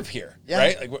motive here? Yeah.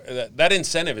 Right. Like that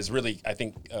incentive is really, I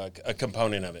think, a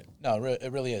component of it. No,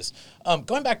 it really is.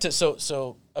 Going back to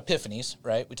so epiphanies,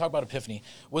 right? We talk about epiphany.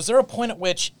 Was there a point at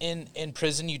which in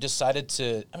prison you decided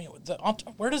to? I mean,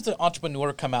 where does the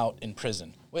entrepreneur come out in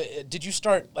prison? Did you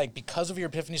start, like, because of your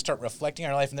epiphany, start reflecting on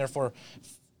your life and therefore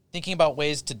thinking about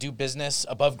ways to do business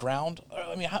above ground?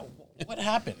 I mean, what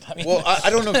happened? I mean, well, I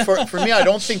don't know. For me, I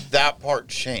don't think that part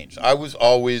changed. I was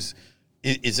always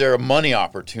is there a money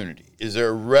opportunity? Is there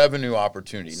a revenue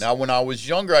opportunity? Now, when I was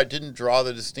younger, I didn't draw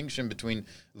the distinction between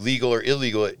legal or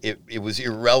illegal. It was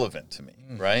irrelevant to me,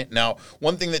 right? Now,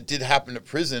 one thing that did happen at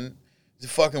prison, it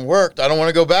fucking worked. I don't want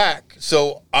to go back,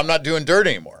 so I'm not doing dirt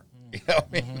anymore. You know what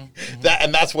I mean?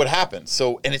 That's what happens.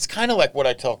 So, and it's kind of like what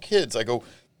I tell kids. I go,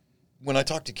 when I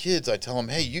talk to kids, I tell them,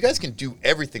 hey, you guys can do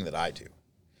everything that I do.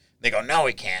 They go, no,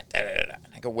 we can't. Da, da, da, da.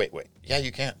 And I go, wait. Yeah,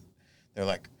 you can. They're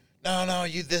like, no,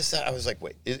 you this, that. I was like,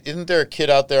 wait, isn't there a kid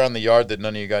out there on the yard that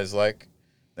none of you guys like?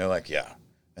 They're like, yeah.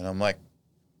 And I'm like,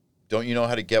 don't you know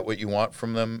how to get what you want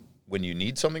from them when you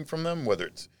need something from them? Whether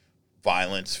it's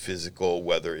violence, physical,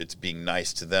 whether it's being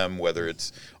nice to them, whether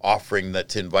it's offering that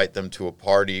to invite them to a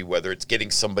party, whether it's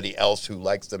getting somebody else who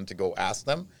likes them to go ask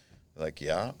them. They're like,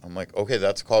 yeah. I'm like, okay,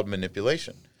 that's called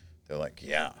manipulation. They're like,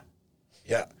 yeah.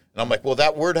 And I'm like, well,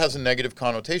 that word has a negative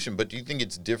connotation, but do you think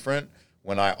it's different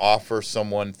when I offer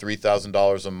someone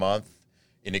 $3,000 a month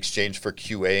in exchange for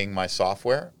QAing my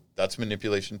software? That's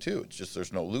manipulation too. It's just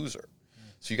there's no loser.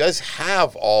 So you guys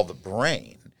have all the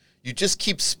brain. You just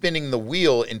keep spinning the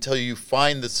wheel until you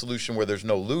find the solution where there's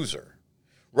no loser.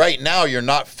 Right now, you're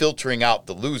not filtering out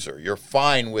the loser. You're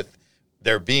fine with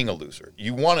there being a loser.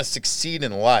 You want to succeed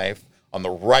in life on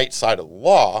the right side of the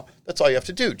law. That's all you have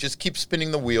to do. Just keep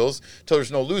spinning the wheels until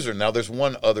there's no loser. Now, there's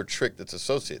one other trick that's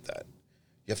associated with that.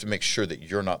 You have to make sure that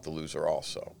you're not the loser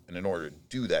also. And in order to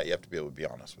do that, you have to be able to be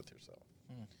honest with yourself.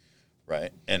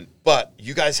 Right? But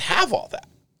you guys have all that.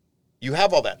 You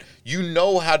have all that. You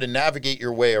know how to navigate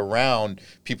your way around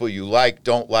people you like,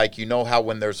 don't like. You know how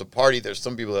when there's a party, there's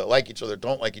some people that like each other,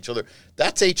 don't like each other.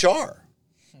 That's HR.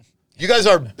 You guys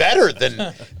are better than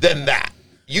that.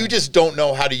 You just don't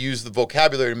know how to use the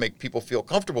vocabulary to make people feel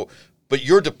comfortable. But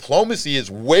your diplomacy is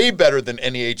way better than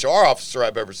any HR officer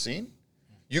I've ever seen.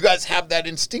 You guys have that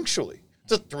instinctually.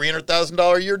 It's a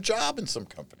 $300,000 a year job in some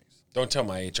companies. Don't tell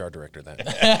my HR director that.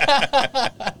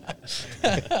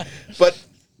 But,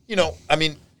 you know, I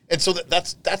mean, and so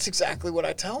that's exactly what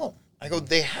I tell them. I go,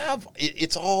 they have,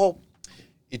 it's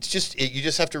just, you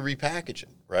just have to repackage it,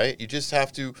 right? You just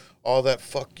have to, all that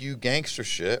fuck you gangster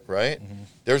shit, right?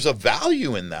 There's a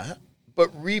value in that,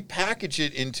 but repackage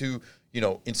it into, you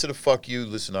know, instead of fuck you,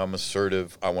 listen, I'm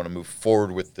assertive. I want to move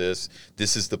forward with this.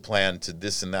 This is the plan to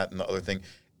this and that and the other thing.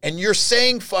 And you're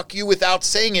saying fuck you without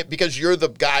saying it because you're the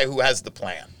guy who has the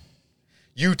plan.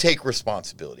 You take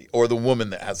responsibility, or the woman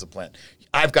that has the plan.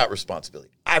 I've got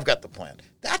responsibility. I've got the plan.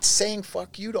 That's saying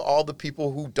fuck you to all the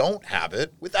people who don't have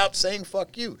it without saying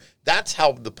fuck you. That's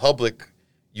how the public,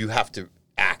 you have to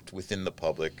act within the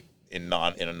public in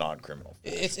a non-criminal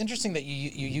fashion. It's interesting that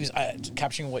you use,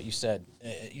 capturing what you said,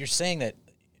 you're saying that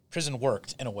prison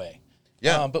worked in a way.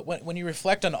 Yeah. But when you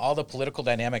reflect on all the political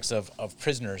dynamics of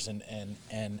prisoners and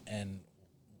the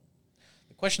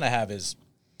question I have is,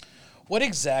 what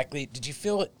exactly did you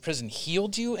feel prison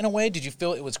healed you in a way? Did you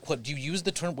feel it was, do you use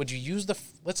the term,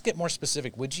 let's get more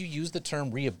specific. Would you use the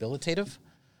term rehabilitative?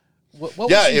 What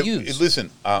would you use? Listen,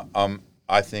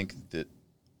 I think that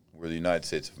we're the United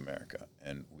States of America,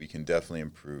 and we can definitely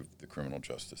improve the criminal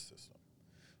justice system.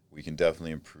 We can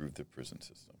definitely improve the prison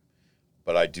system.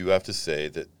 But I do have to say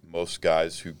that most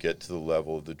guys who get to the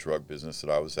level of the drug business that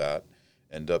I was at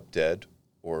end up dead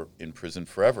or in prison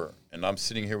forever. And I'm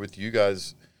sitting here with you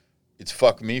guys. It's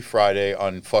fuck me Friday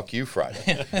on fuck you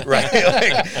Friday, right?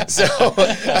 Like, so,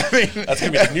 I mean, that's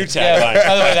gonna be the new tagline.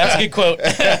 By the way, that's a good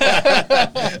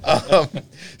quote.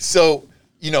 So,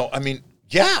 you know, I mean,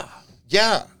 yeah,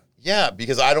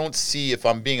 because I don't see, if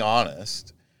I'm being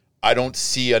honest, I don't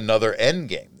see another end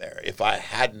game there. If I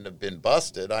hadn't have been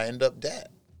busted, I end up dead.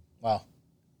 Wow.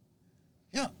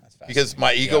 Yeah, because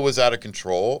my ego was out of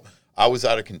control. I was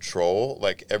out of control.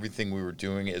 Like, everything we were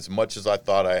doing, as much as I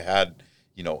thought I had,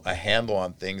 you know, a handle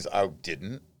on things, I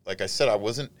didn't. Like I said, I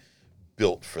wasn't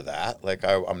built for that. Like,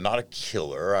 I'm not a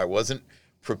killer. I wasn't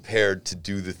prepared to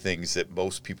do the things that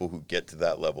most people who get to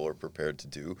that level are prepared to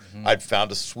do. I'd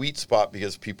found a sweet spot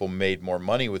because people made more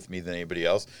money with me than anybody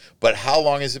else. But how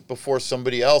long is it before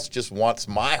somebody else just wants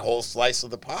my whole slice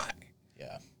of the pie?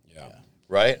 Yeah.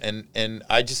 Right? And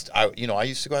I used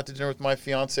to go out to dinner with my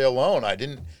fiance alone. I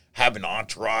didn't have an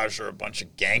entourage or a bunch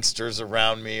of gangsters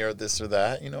around me or this or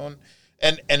that, you know.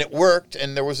 And it worked,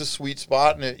 and there was a sweet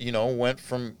spot, and it, you know, went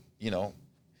from, you know,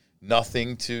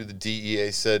 nothing to the DEA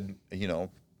said, you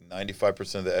know,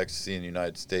 95% of the ecstasy in the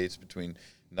United States between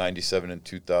 97 and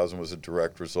 2000 was a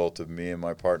direct result of me and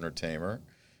my partner Tamer.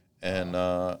 And,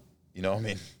 you know, I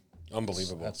mean,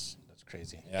 unbelievable. That's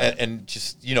crazy. Yeah. And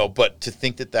just, you know, but to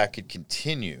think that could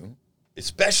continue,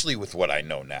 especially with what I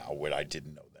know now, what I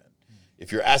didn't know then.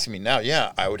 If you're asking me now,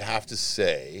 yeah, I would have to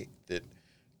say that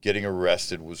getting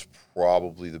arrested was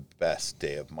probably the best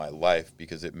day of my life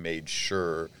because it made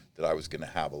sure that I was going to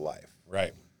have a life.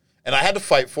 Right. And I had to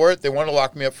fight for it. They wanted to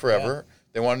lock me up forever. Yeah.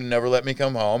 They wanted to never let me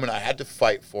come home, and I had to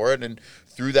fight for it. And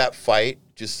through that fight,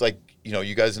 just like, you know,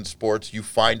 you guys in sports, you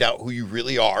find out who you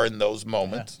really are in those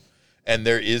moments. Yeah. And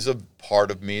there is a part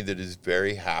of me that is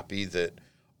very happy that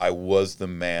I was the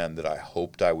man that I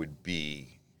hoped I would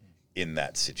be in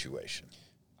that situation.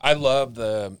 I love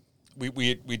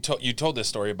you told this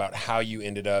story about how you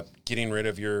ended up getting rid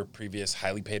of your previous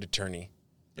highly paid attorney,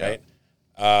 right?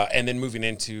 And then moving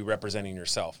into representing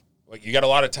yourself. Like, you got a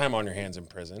lot of time on your hands in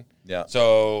prison. Yeah.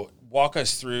 So walk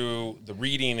us through the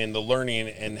reading and the learning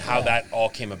and how that all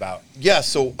came about. Yeah.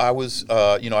 So I was,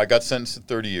 I got sentenced to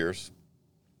 30 years.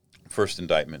 First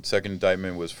indictment. Second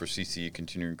indictment was for CCE,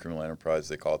 continuing criminal enterprise.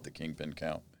 They call it the kingpin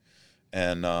count.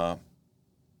 And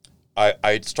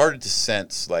I started to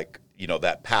sense, like, you know,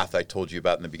 that path I told you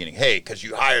about in the beginning. Hey, because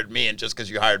you hired me, and just because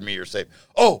you hired me, you're safe.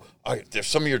 Oh, there's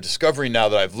some of your discovery now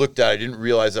that I've looked at. I didn't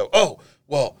realize that. Oh,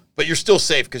 well, but you're still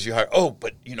safe because you hired. Oh,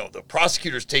 but, you know, the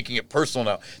prosecutor's taking it personal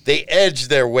now. They edge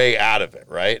their way out of it,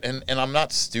 right? And I'm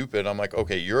not stupid. I'm like,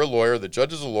 okay, you're a lawyer. The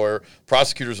judge is a lawyer.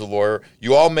 Prosecutor's a lawyer.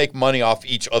 You all make money off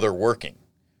each other working.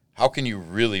 How can you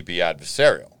really be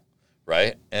adversarial,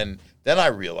 right? And then I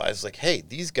realized, like, hey,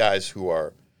 these guys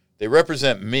they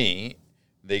represent me.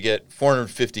 They get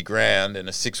 $450,000 in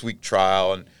a 6-week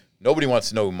trial, and nobody wants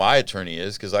to know who my attorney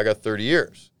is because I got 30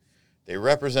 years. They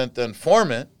represent the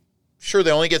informant. Sure,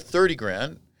 they only get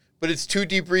 $30,000, but it's 2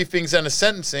 debriefings and a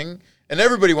sentencing, and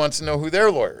everybody wants to know who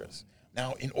their lawyer is.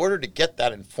 Now, in order to get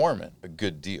that informant a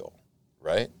good deal,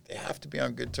 right, they have to be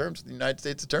on good terms with the United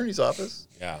States Attorney's Office.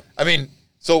 Yeah. I mean,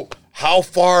 so how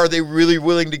far are they really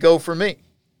willing to go for me?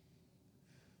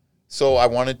 So I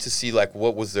wanted to see, like,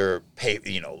 what was their pay,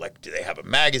 you know, like, do they have a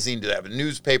magazine? Do they have a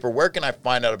newspaper? Where can I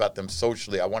find out about them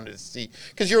socially? I wanted to see,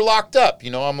 because you're locked up.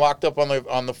 You know, I'm locked up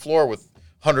on the floor with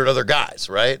 100 other guys,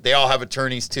 right? They all have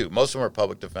attorneys, too. Most of them are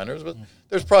public defenders, but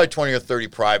there's probably 20 or 30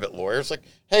 private lawyers. Like,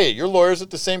 hey, your lawyer's at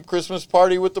the same Christmas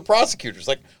party with the prosecutors.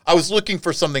 Like, I was looking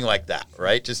for something like that,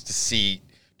 right, just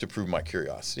to prove my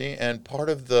curiosity. And part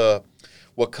of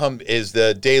what comes is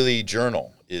the Daily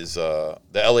Journal, is the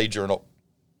LA Journal,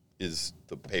 is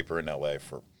the paper in LA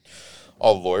for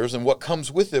all the lawyers. And what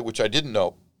comes with it, which I didn't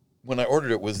know when I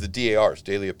ordered it, was the DAR's,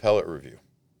 Daily Appellate Review.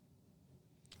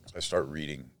 So I start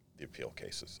reading the appeal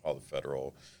cases, all the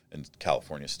federal and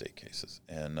California state cases.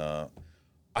 And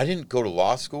I didn't go to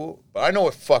law school, but I know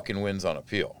what fucking wins on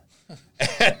appeal.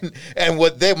 and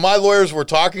what my lawyers were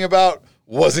talking about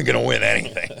wasn't going to win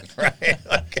anything, right?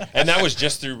 And that was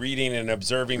just through reading and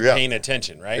observing, paying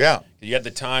attention, right? Yeah. You had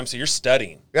the time, so you're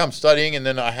studying. Yeah, I'm studying, and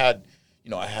then I had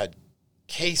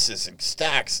cases and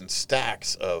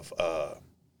stacks of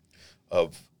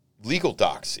legal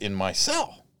docs in my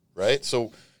cell, right?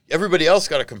 So everybody else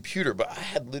got a computer, but I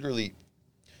had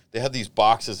they had these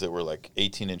boxes that were like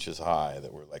 18 inches high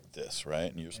that were like this,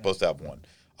 right? And you were supposed to have one.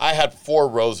 I had 4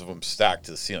 rows of them stacked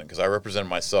to the ceiling because I represented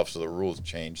myself, so the rules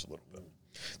changed a little bit.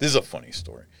 This is a funny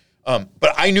story.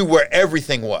 But I knew where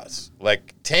everything was.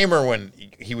 Like Tamer, when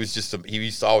he was he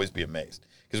used to always be amazed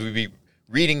because we'd be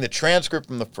reading the transcript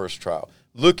from the first trial,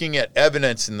 looking at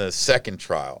evidence in the second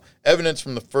trial, evidence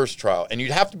from the first trial, and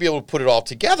you'd have to be able to put it all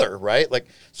together, right? Like,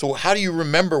 so how do you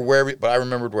remember but I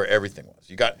remembered where everything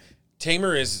was.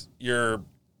 Tamer is your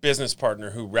business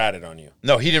partner who ratted on you.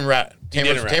 No, he didn't rat.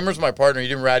 Tamer's my partner. He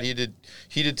didn't rat. He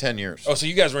did 10 years. Oh, so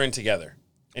you guys were in together.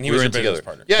 And he was your business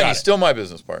partner. Yeah, he's still my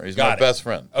business partner. He's my best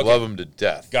friend. Okay. Love him to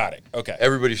death. Got it. Okay.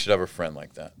 Everybody should have a friend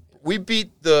like that. We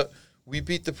beat the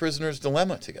prisoner's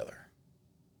dilemma together.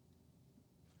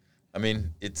 I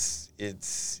mean, he's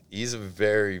a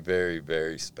very, very,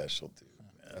 very special dude,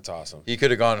 man. That's awesome. He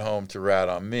could have gone home to rat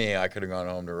on me. I could have gone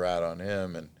home to rat on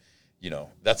him, and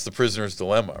that's the prisoner's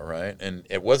dilemma, right? And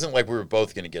it wasn't like we were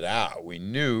both going to get out. We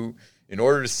knew in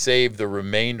order to save the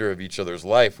remainder of each other's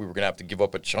life, we were going to have to give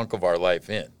up a chunk of our life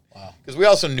in. Wow. Because we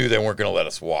also knew they weren't going to let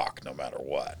us walk no matter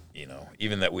what.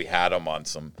 Even that we had them on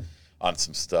some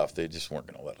stuff, they just weren't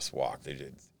going to let us walk. They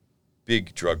did.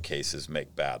 Big drug cases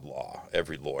make bad law.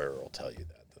 Every lawyer will tell you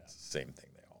that. That's the same thing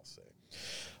they all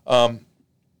say.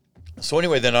 So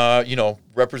anyway, then,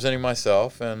 representing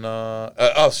myself, and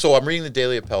so I'm reading the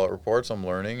daily appellate reports. I'm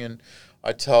learning, and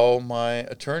I tell my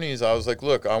attorneys, I was like,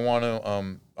 look, I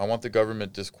want the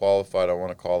government disqualified. I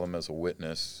want to call them as a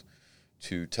witness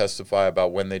to testify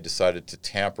about when they decided to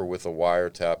tamper with a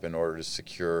wiretap in order to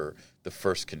secure the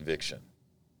first conviction.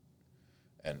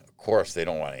 And of course, they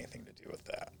don't want anything to do with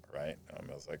that, right?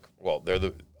 I was like, well, they're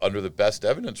under the best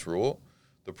evidence rule.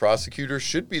 the prosecutor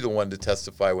should be the one to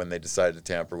testify when they decide to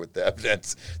tamper with the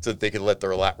evidence so that they can let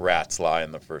their rats lie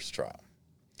in the first trial.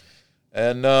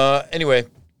 And anyway,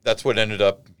 that's what ended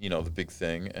up, the big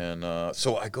thing. And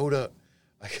so I go to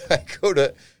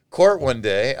court one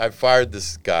day. I fired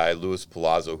this guy, Luis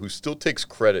Palazzo, who still takes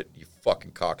credit, you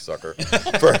fucking cocksucker,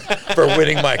 for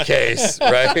winning my case,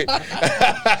 right?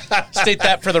 State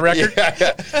that for the record.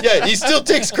 Yeah, he still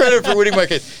takes credit for winning my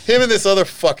case. Him and this other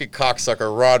fucking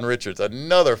cocksucker, Ron Richards,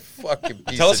 another fucking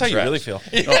piece Tell of us how you trash. really feel.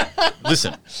 No,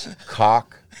 listen,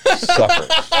 cocksuckers.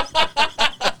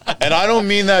 And I don't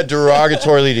mean that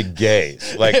derogatorily to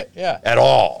gays, at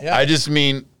all. Yeah. I just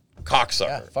mean cocksucker.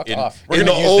 Yeah, fuck off. In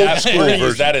the old school We're gonna version.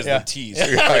 use that as Yeah. the tease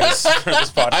for this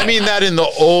podcast. I mean that in the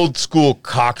old school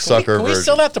cocksucker Can we version.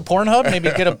 sell that to Pornhub? Maybe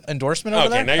get an endorsement over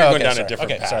Okay, there? now you're going down sorry. a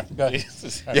different Okay, path. sorry. Go ahead.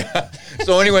 Yeah.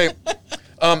 So anyway,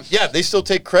 they still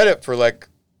take credit for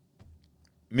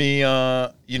me,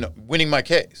 winning my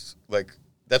case.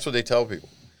 That's what they tell people.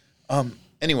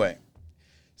 Anyway,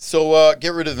 so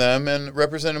get rid of them and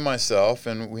represented myself,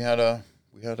 and we had a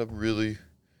really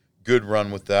good run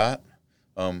with that.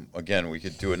 Again, we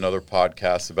could do another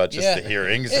podcast about just the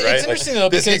hearings, right? It's interesting though,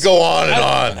 this because could go on and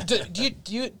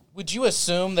on. Would you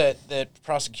assume that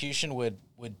prosecution would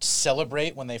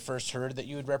celebrate when they first heard that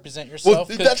you would represent yourself?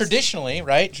 Because that's- traditionally,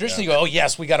 right? Traditionally, you go, "Oh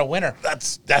yes, we got a winner."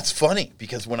 That's funny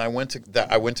because when I went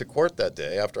to court that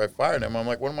day after I fired him, I'm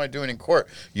like, what am I doing in court?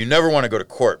 You never want to go to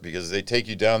court because they take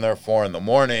you down there 4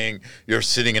 a.m. You're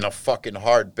sitting in a fucking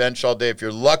hard bench all day. If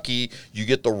you're lucky, you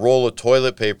get the roll of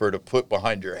toilet paper to put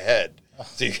behind your head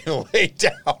so you can lay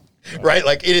down. Right?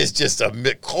 It is just a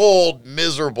cold,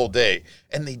 miserable day.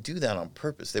 And they do that on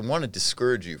purpose. They want to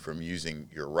discourage you from using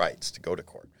your rights to go to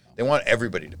court. They want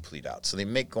everybody to plead out. So they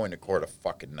make going to court a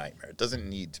fucking nightmare. It doesn't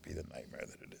need to be the nightmare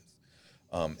that it is.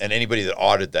 And anybody that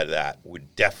audited that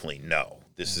would definitely know.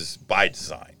 This is by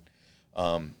design,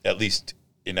 at least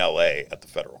in L.A. at the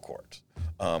federal court.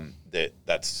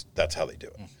 That's how they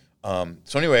do it.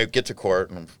 So anyway, I get to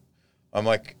court, and I'm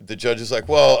like, the judge is like,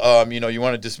 well, you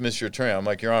want to dismiss your attorney. I'm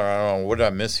like, Your Honor, I don't know. What did I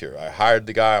miss here? I hired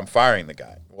the guy. I'm firing the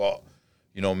guy. Well,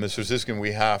 Mr. Ziskin,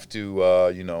 we have to,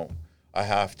 I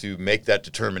have to make that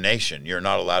determination. You're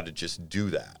not allowed to just do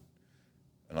that.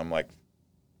 And I'm like,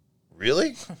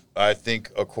 really? I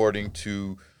think according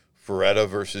to Ferretta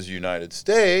versus United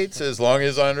States, as long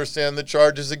as I understand the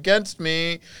charges against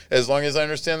me, as long as I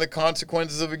understand the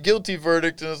consequences of a guilty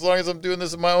verdict, and as long as I'm doing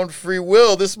this of my own free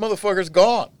will, this motherfucker's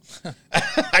gone.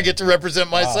 I get to represent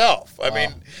myself. Wow. I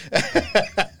mean...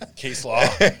 Case law.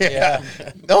 Yeah.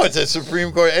 No, it's a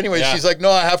Supreme Court. Anyway, Yeah. She's like, no,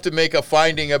 I have to make a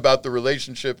finding about the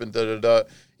relationship and da-da-da.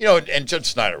 And Judge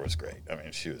Snyder was great. I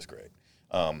mean, she was great.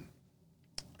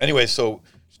 Anyway, so...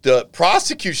 the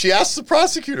prosecutor, she asked the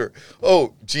prosecutor,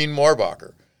 Gene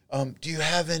Morbacher, do you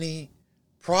have any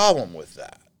problem with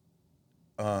that?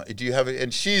 Do you have it?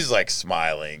 And she's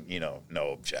smiling,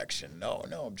 no objection, no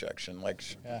objection.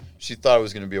 She thought it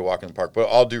was going to be a walk in the park. But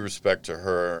all due respect to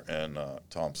her and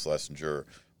Tom Schlesinger,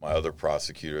 my other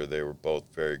prosecutor, they were both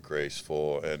very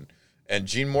graceful. And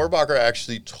Gene Morbacher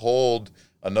actually told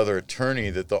another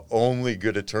attorney that the only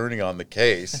good attorney on the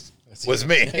case was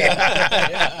me.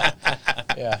 Yeah.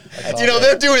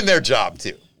 They're doing their job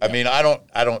too. I mean, I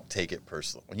don't take it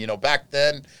personal. Back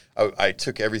then I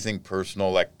took everything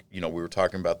personal. We were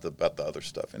talking about the other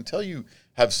stuff. Until you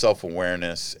have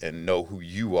self-awareness and know who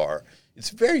you are,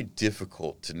 it's very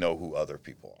difficult to know who other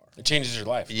people are. It changes your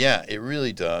life. Yeah, it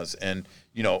really does. And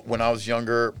when I was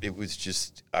younger, it was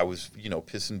just I was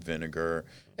piss and vinegar.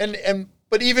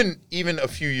 But even a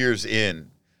few years in,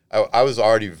 I was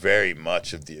already very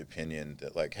much of the opinion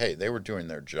that hey, they were doing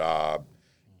their job.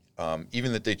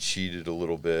 Even that they cheated a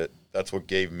little bit, that's what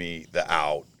gave me the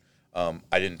out.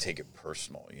 I didn't take it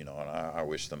personal, and I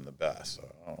wish them the best.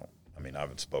 I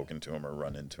haven't spoken to them or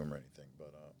run into them or anything,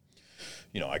 but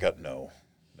I got no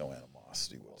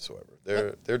animosity whatsoever.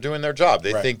 They're doing their job.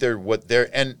 They think they're what they're,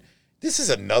 and this is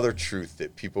another truth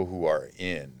that people who are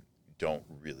in don't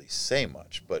really say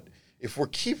much. But if we're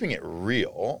keeping it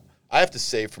real, I have to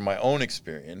say from my own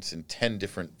experience in 10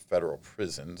 different federal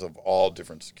prisons of all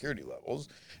different security levels,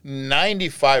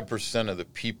 95% of the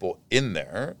people in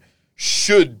there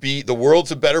should be, the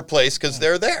world's a better place because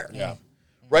they're there. Yeah.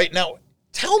 Right now,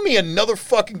 tell me another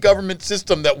fucking government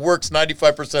system that works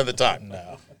 95% of the time.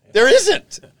 No. There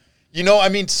isn't.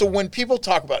 So when people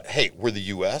talk about, hey, we're the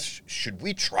U.S., should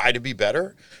we try to be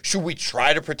better? Should we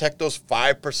try to protect those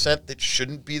 5% that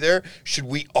shouldn't be there? Should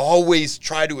we always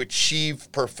try to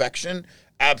achieve perfection?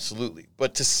 Absolutely.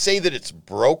 But to say that it's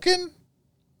broken,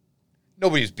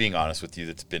 nobody who's being honest with you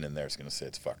that's been in there is going to say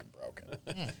it's fucking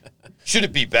broken. Should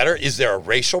it be better? Is there a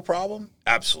racial problem?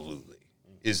 Absolutely.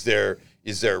 Is there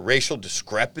racial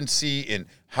discrepancy in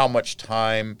how much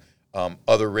time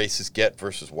other races get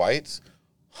versus whites?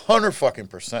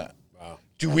 100%. Wow.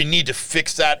 Do we need to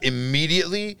fix that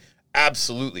immediately?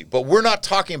 Absolutely. But we're not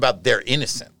talking about they're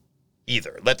innocent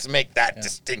either. Let's make that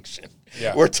distinction.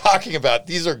 Yeah. We're talking about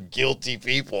these are guilty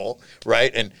people,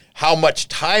 right? And how much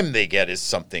time they get is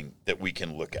something that we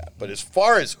can look at. But as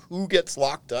far as who gets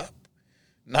locked up,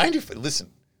 95%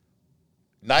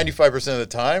 of the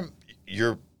time,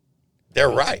 they're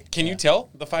right. Can you tell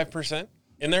the 5%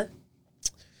 in there?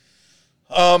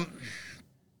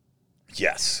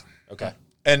 Yes. Okay.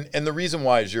 And the reason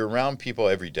why is you're around people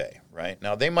every day, right?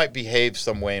 Now, they might behave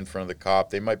some way in front of the cop.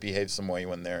 They might behave some way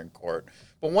when they're in court.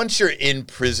 But once you're in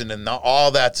prison and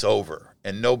all that's over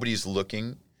and nobody's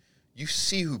looking, you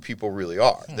see who people really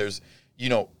are. There's,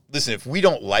 listen, if we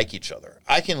don't like each other,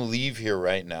 I can leave here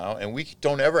right now and we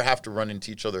don't ever have to run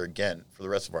into each other again for the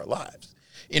rest of our lives.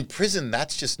 In prison,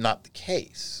 that's just not the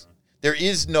case. There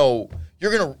is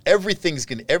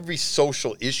every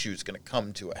social issue is going to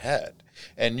come to a head.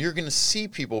 And you're going to see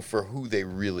people for who they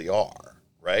really are,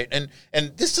 right? And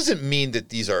this doesn't mean that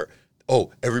these are,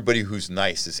 everybody who's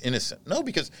nice is innocent. No,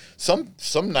 because some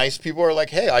nice people are like,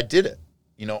 hey, I did it.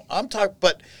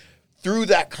 But through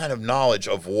that kind of knowledge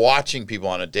of watching people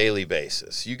on a daily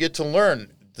basis, you get to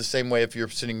learn the same way if you're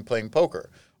sitting playing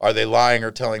poker. Are they lying or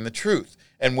telling the truth?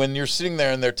 And when you're sitting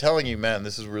there and they're telling you, man,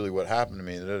 this is really what happened to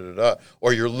me,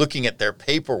 or you're looking at their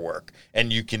paperwork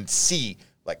and you can see,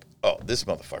 like, oh, this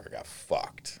motherfucker got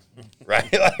fucked,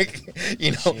 right?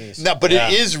 No, but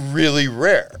it is really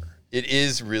rare. It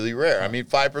is really rare. I mean,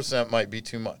 5% might be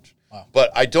too much. Wow.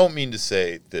 But I don't mean to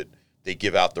say that they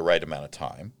give out the right amount of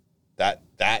time. That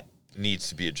needs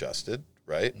to be adjusted,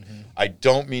 right? Mm-hmm. I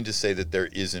don't mean to say that there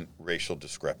isn't racial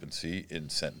discrepancy in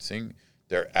sentencing.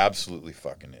 There absolutely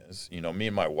fucking is. Me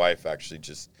and my wife actually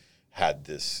just had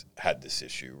this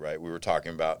issue, right? We were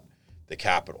talking about the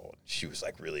Capitol. She was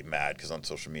like really mad because on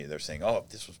social media they're saying, if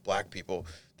this was black people,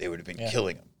 they would have been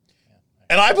killing them.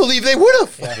 And I believe they would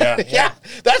have. Yeah.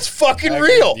 That's fucking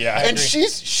real. Yeah, I and agree.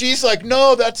 she's like,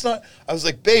 no, that's not. I was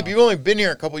like, babe, you've only been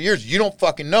here a couple of years. You don't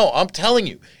fucking know. I'm telling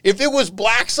you. If it was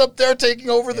blacks up there taking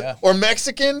over or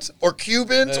Mexicans or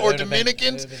Cubans or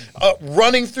Dominicans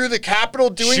running through the Capitol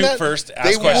doing Shoot that, first, ask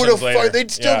they questions later.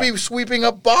 They'd still be sweeping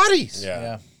up bodies.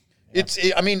 Yeah.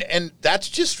 And that's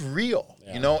just real,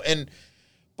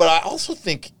 but I also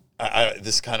think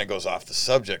this kind of goes off the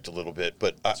subject a little bit,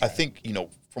 but I think,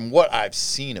 from what I've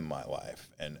seen in my life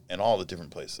and all the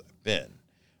different places I've been,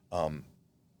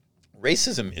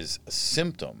 racism is a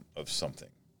symptom of something.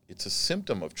 It's a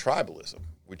symptom of tribalism,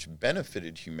 which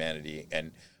benefited humanity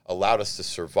and allowed us to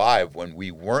survive when we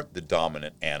weren't the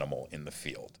dominant animal in the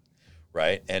field,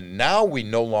 right? And now we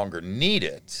no longer need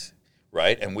it,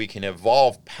 right? And we can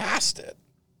evolve past it.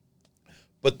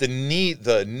 But the need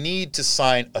to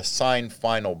assign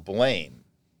final blame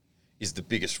is the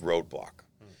biggest roadblock.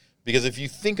 Because if you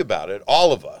think about it,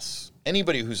 all of us,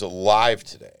 anybody who's alive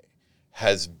today,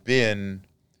 has been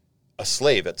a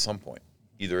slave at some point,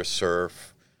 either a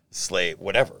serf, a slave,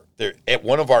 whatever.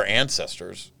 One of our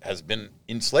ancestors has been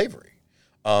in slavery.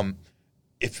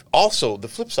 If also the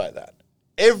flip side of that,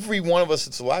 every one of us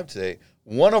that's alive today,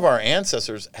 one of our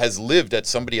ancestors has lived at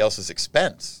somebody else's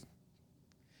expense.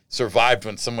 Survived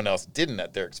when someone else didn't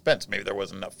at their expense. Maybe there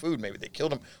wasn't enough food. Maybe they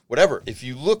killed them. Whatever. If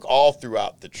you look all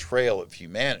throughout the trail of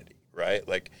humanity, right?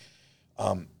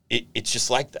 It's just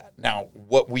like that. Now,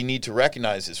 what we need to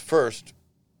recognize is first,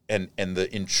 and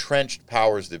the entrenched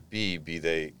powers that be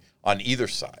they on either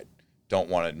side, don't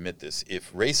want to admit this.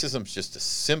 If racism's just a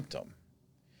symptom,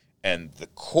 and the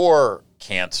core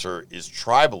cancer is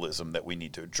tribalism that we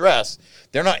need to address,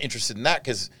 they're not interested in that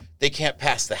because they can't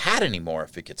pass the hat anymore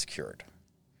if it gets cured.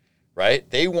 Right?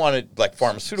 They wanted, like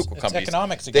pharmaceutical companies,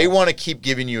 economics they again. want to keep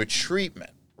giving you a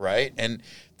treatment, right? And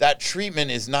that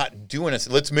treatment is not doing it.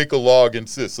 Let's make a law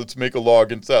against this. Let's make a law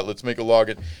against that. Let's make a law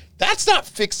against... That's not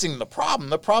fixing the problem.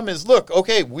 The problem is, look,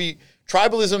 okay,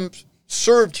 tribalism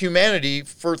served humanity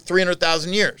for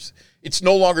 300,000 years. It's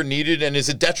no longer needed and is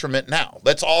a detriment now.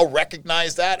 Let's all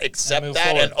recognize that, accept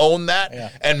that, and own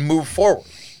that, and move forward.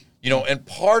 And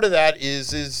part of that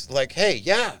is like, hey,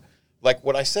 yeah, like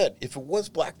what I said, if it was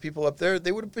black people up there,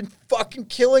 they would have been fucking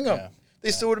killing them. Yeah.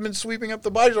 They still would have been sweeping up the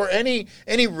bodies, or any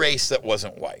race that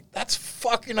wasn't white. That's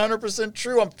fucking 100%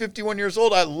 true. I'm 51 years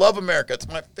old. I love America. It's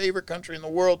my favorite country in the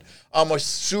world. I'm a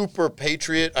super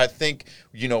patriot. I think,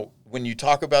 when you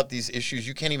talk about these issues,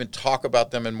 you can't even talk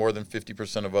about them in more than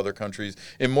 50% of other countries.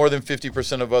 In more than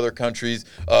 50% of other countries,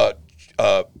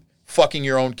 fucking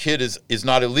your own kid is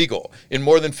not illegal. In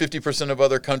more than 50% of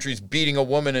other countries, beating a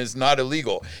woman is not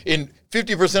illegal. In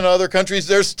 50% of other countries,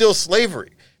 there's still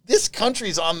slavery. This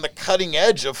country's on the cutting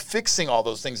edge of fixing all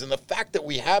those things. And the fact that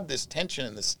we have this tension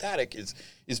and this static is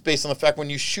based on the fact when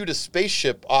you shoot a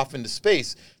spaceship off into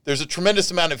space, there's a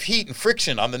tremendous amount of heat and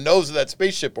friction on the nose of that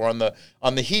spaceship or on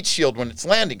the heat shield when it's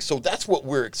landing. So that's what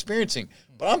we're experiencing.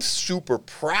 But I'm super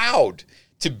proud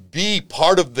to be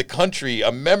part of the country,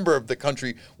 a member of the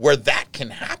country where that can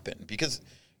happen, because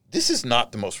this is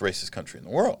not the most racist country in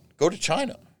the world. Go to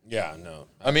China. Yeah, no.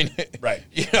 I mean, right.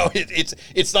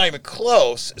 It's not even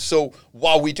close. So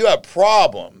while we do have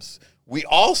problems, we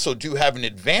also do have an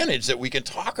advantage that we can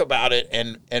talk about it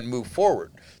and move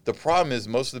forward. The problem is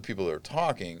most of the people that are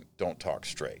talking don't talk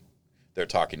straight. They're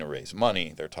talking to raise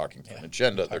money. They're talking for an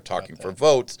agenda. They're talking for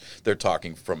votes. They're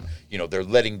talking from, they're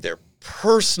letting their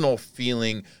personal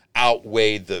feeling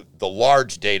outweigh the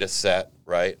large data set,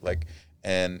 right?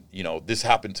 And, this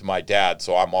happened to my dad,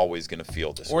 so I'm always going to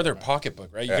feel this. Or their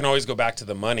pocketbook, right? You can always go back to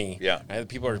the money. Yeah. Right?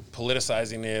 People are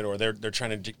politicizing it, or they're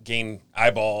trying to gain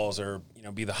eyeballs, or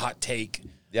be the hot take.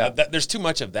 Yeah. There's too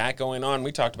much of that going on.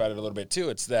 We talked about it a little bit too.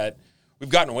 It's that we've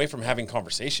gotten away from having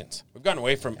conversations. We've gotten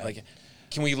away from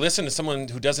can we listen to someone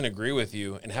who doesn't agree with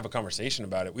you and have a conversation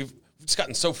about it? We've just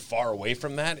gotten so far away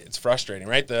from that. It's frustrating,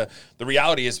 right? The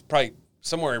reality is probably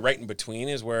somewhere right in between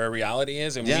is where reality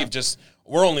is, and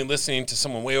we're only listening to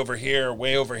someone way over here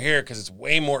because it's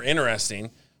way more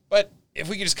interesting. But if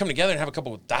we could just come together and have a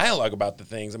couple of dialogue about the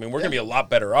things, we're going to be a lot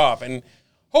better off, and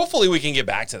hopefully we can get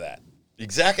back to that.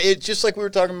 Exactly. It's just like we were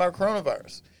talking about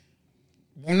coronavirus.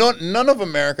 None of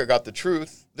America got the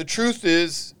truth. The truth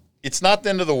is it's not the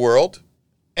end of the world,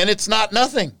 and it's not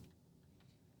nothing.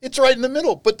 It's right in the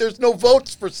middle, but there's no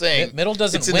votes for saying middle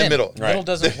doesn't it's win. in the middle. Middle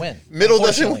doesn't win. Middle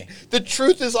doesn't win. The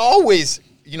truth is always,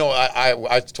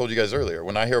 I told you guys earlier,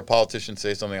 when I hear a politician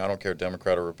say something, I don't care,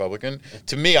 Democrat or Republican,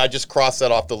 to me, I just cross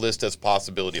that off the list as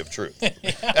possibility of truth.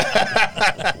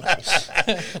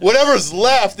 Whatever's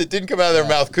left that didn't come out of their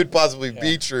mouth could possibly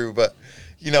be true, but,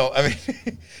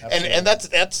 and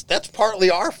that's partly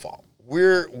our fault.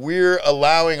 We're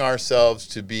allowing ourselves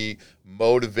to be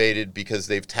motivated because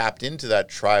they've tapped into that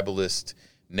tribalist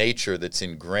nature that's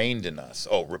ingrained in us.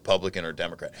 Oh, Republican or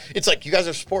Democrat. It's like, you guys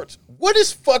are sports. What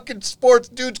is fucking sports?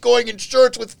 Dudes going in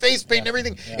shirts with face paint and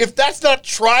everything. Yeah. If that's not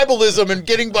tribalism and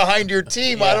getting behind your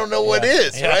team, I don't know what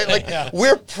is, right?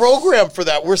 We're programmed for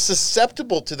that. We're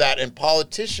susceptible to that, and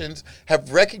politicians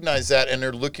have recognized that and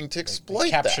are looking to exploit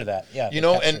capture that. Yeah,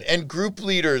 and group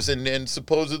leaders and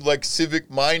supposed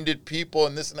civic-minded people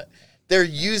and this and that. They're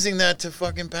using that to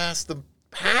fucking pass the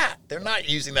hat. They're not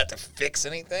using that to fix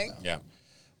anything. Yeah.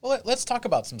 Well, let's talk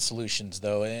about some solutions,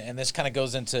 though, and this kind of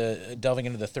goes into delving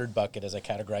into the third bucket as I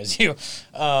categorize you.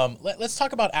 Let's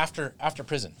talk about after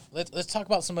prison. Let's talk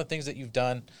about some of the things that you've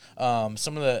done,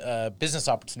 some of the business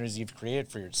opportunities you've created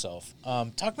for yourself.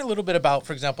 Talk to me a little bit about,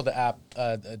 for example,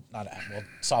 the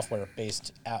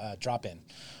software-based drop-in.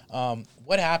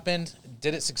 What happened?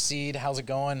 Did it succeed? How's it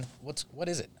going? What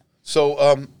is it?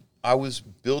 So I was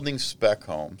building spec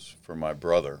homes for my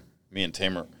brother. Me and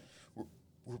Tamer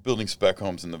we're building spec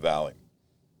homes in the Valley.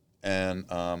 And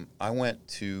I went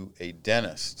to a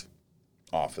dentist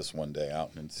office one day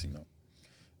out in Encino.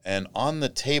 And on the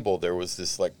table, there was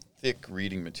this thick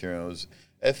reading material. It was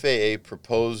FAA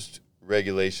proposed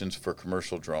regulations for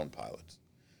commercial drone pilots.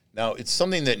 Now, it's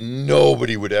something that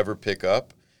nobody would ever pick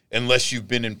up unless you've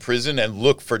been in prison and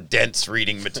look for dense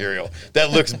reading material.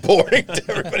 That looks boring to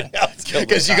everybody else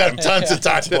because you got tons of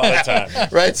time. A lot of time.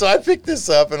 Right? So I picked this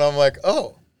up and I'm like,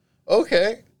 oh,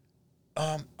 okay.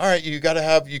 All right, you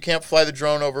can't fly the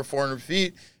drone over 400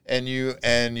 feet and it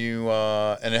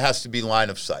has to be line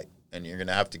of sight, and you're going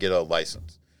to have to get a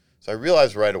license. So I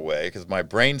realized right away, because my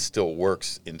brain still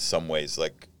works in some ways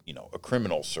like, a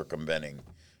criminal circumventing.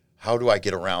 How do I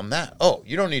get around that? Oh,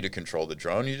 you don't need to control the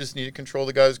drone. You just need to control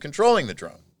the guy who's controlling the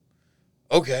drone.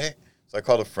 Okay. So I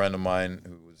called a friend of mine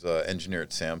who was an engineer at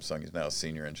Samsung. He's now a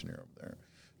senior engineer over there,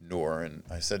 Noor. And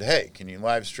I said, hey, can you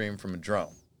live stream from a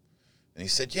drone? And he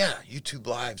said, yeah, YouTube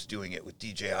Live's doing it with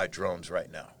DJI drones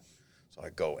right now. So I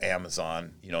go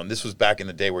Amazon, and this was back in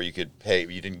the day where you could pay.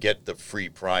 You didn't get the free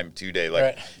Prime 2-day.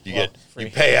 You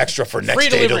pay extra for next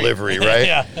day delivery, right?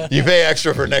 Yeah. You pay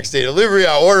extra for next day delivery.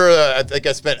 I think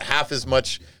I spent half as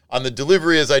much on the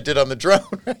delivery as I did on the drone.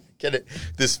 Get it?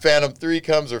 This Phantom 3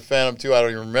 comes, or Phantom 2, I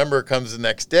don't even remember, comes the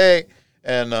next day.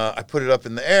 And I put it up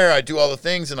in the air. I do all the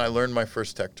things, and I learned my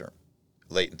first tech term,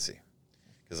 latency.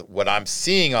 Because what I'm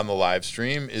seeing on the live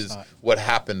stream is what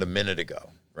happened a minute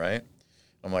ago, right?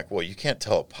 I'm like, well, you can't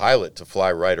tell a pilot to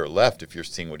fly right or left if you're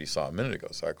seeing what he saw a minute ago.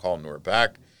 So I call Noor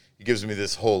back. he gives me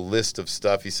this whole list of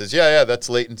stuff. He says, yeah, that's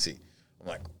latency. I'm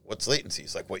like, what's latency?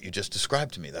 He's like, what you just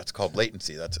described to me. That's called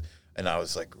latency. And I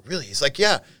was like, really? He's like,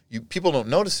 yeah, people don't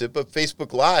notice it, but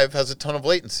Facebook Live has a ton of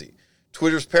latency.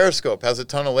 Twitter's Periscope has a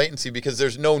ton of latency because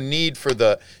there's no need for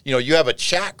you have a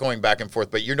chat going back and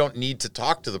forth, but you don't need to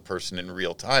talk to the person in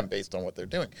real time based on what they're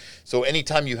doing. So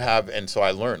anytime you have, and so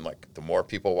I learned, like, the more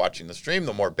people watching the stream,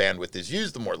 the more bandwidth is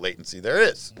used, the more latency there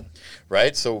is,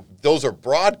 right? So those are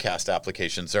broadcast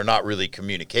applications. They're not really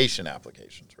communication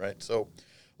applications, right? So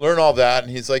learn all that.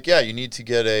 And he's like, yeah, you need to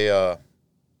get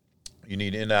you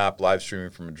need in-app live streaming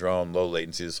from a drone, low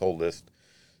latency, this whole list.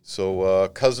 So a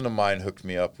cousin of mine hooked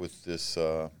me up with this,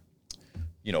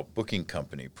 booking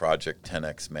company, Project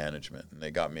 10X Management. And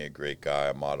they got me a great guy,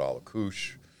 Ahmad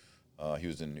Al-Akoush. He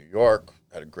was in New York,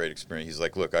 had a great experience. He's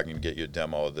like, look, I can get you a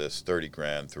demo of this,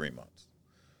 $30,000, 3 months.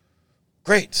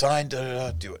 Great, signed,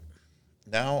 do it.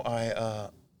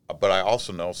 Now but I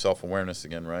also know self-awareness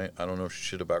again, right? I don't know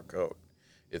shit about code.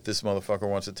 If this motherfucker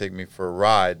wants to take me for a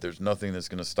ride, there's nothing that's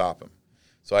going to stop him.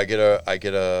 So I get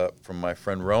a from my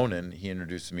friend Ronan. He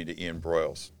introduced me to Ian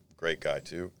Broyles, great guy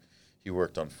too. He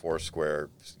worked on Foursquare,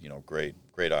 great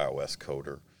iOS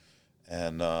coder.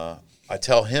 And I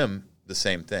tell him the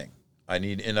same thing. I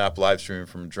need in-app live streaming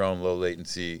from a drone, low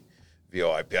latency,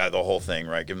 VoIP, the whole thing,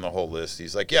 right? Give him the whole list.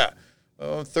 He's like, yeah,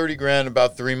 $30,000,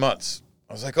 about 3 months.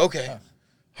 I was like, okay.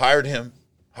 Hired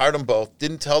them both.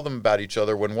 Didn't tell them about each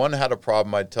other. When one had a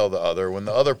problem, I'd tell the other. When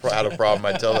the other had a problem,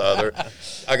 I'd tell the other.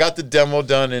 I got the demo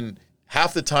done in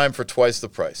half the time for twice the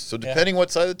price. So depending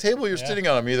what side of the table you're sitting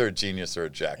on, I'm either a genius or a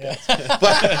jackass.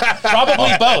 Yeah.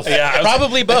 Probably both. Yeah,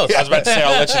 Probably both. I was about to say,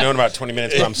 I'll let you know in about 20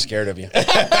 minutes, but I'm scared of you.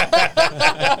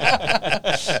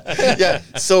 Yeah.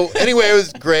 So anyway, it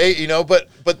was great,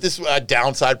 but this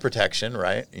downside protection,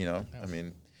 right?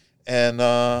 And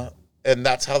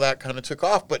that's how that kind of took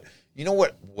off. But you know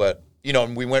what,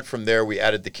 and we went from there, we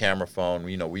added the camera phone,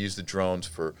 we used the drones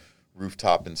for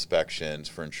rooftop inspections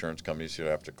for insurance companies who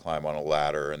have to climb on a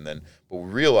ladder. But we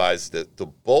realized that the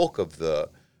bulk of the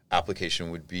application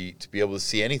would be to be able to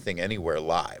see anything, anywhere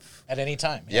live. At any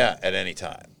time. Yeah, at any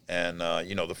time. And,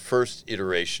 the first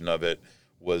iteration of it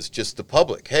was just the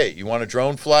public. Hey, you want a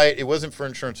drone flight? It wasn't for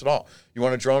insurance at all. You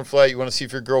want a drone flight? You want to see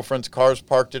if your girlfriend's car's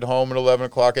parked at home at 11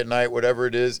 o'clock at night, whatever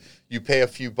it is. You pay a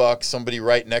few bucks. Somebody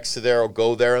right next to there will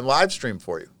go there and live stream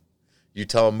for you. You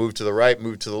tell them move to the right,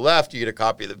 move to the left. You get a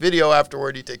copy of the video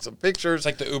afterward. You take some pictures. It's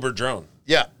like the Uber drone.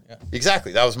 Yeah,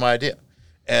 exactly. That was my idea.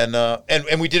 And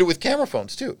we did it with camera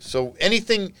phones too. So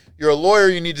anything, you're a lawyer,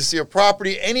 you need to see a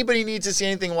property. Anybody needs to see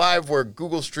anything live where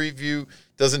Google Street View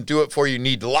doesn't do it for you.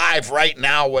 Need live right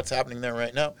now. What's happening there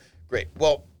right now? Great.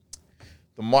 Well,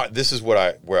 this is where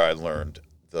I learned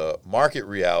the market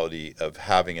reality of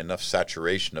having enough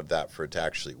saturation of that for it to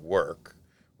actually work.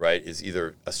 Right, is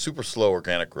either a super slow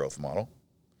organic growth model,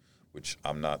 which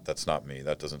I'm not. That's not me.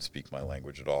 That doesn't speak my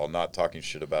language at all. I'm not talking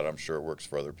shit about it. I'm sure it works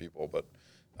for other people, but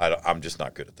I'm just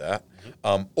not good at that.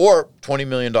 Or $20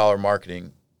 million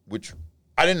marketing, which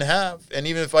I didn't have, and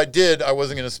even if I did, I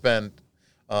wasn't going to spend.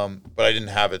 But I didn't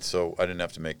have it, so I didn't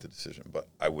have to make the decision. But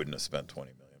I wouldn't have spent $20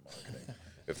 million marketing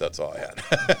if that's all I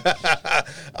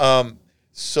had.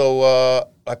 So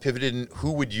I pivoted. And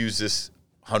who would use this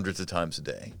hundreds of times a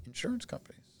day? Insurance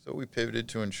companies. So we pivoted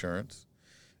to insurance,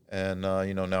 and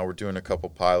now we're doing a couple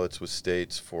pilots with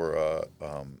states for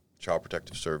child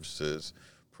protective services,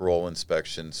 parole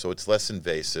inspections. So it's less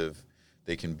invasive.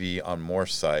 They can be on more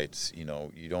sites. You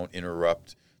don't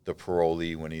interrupt the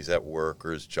parolee when he's at work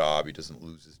or his job. He doesn't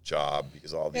lose his job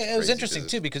because all these. It was interesting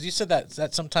too because you said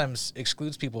that sometimes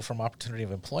excludes people from opportunity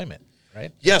of employment,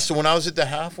 right? Yeah. So when I was at the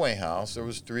halfway house, there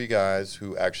was 3 guys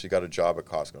who actually got a job at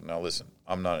Costco. Now listen,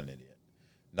 I'm not an idiot.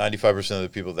 95% of the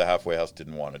people at the halfway house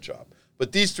didn't want a job.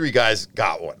 But these 3 guys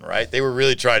got one, right? They were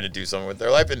really trying to do something with their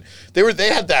life. And they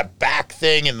had that back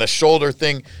thing and the shoulder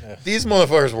thing. Yeah. These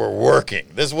motherfuckers were working.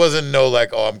 This wasn't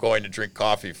I'm going to drink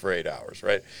coffee for 8 hours,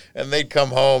 right? And they'd come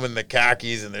home in the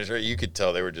khakis and you could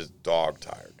tell they were just dog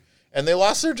tired. And they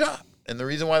lost their job. And the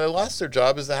reason why they lost their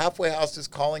job is the halfway house is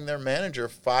calling their manager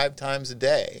 5 times a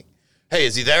day. Hey,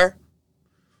 is he there?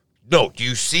 No. Do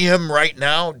you see him right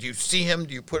now? Do you see him?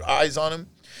 Do you put eyes on him?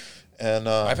 And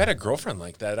I've had a girlfriend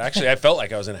like that. Actually, I felt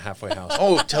like I was in a halfway house.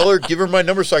 Tell her, give her my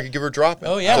number so I could give her a drop in.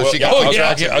 Oh, yeah. So I'll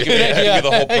give you the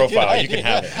whole profile. You can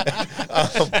have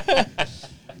it.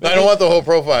 I don't want the whole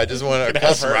profile. I just want a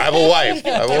customer. I have a wife.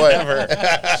 Oh,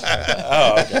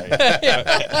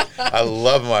 okay. I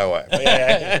love my wife.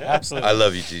 Yeah, absolutely. I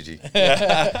love you, Gigi.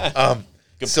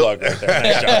 Good plug right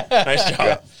there. Nice job.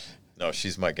 Yeah. No,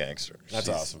 she's my gangster. That's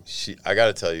awesome. I got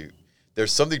to tell you,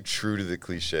 there's something true to the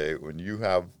cliche when you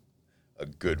have a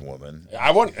good woman.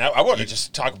 I want to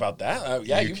just talk about that.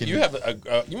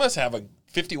 You must have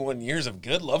 51 years of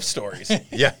good love stories.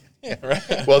 Yeah.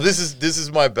 Right? Well, this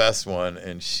is my best one,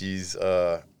 and she's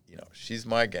she's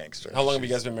my gangster. How long have you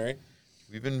guys been married?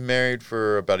 We've been married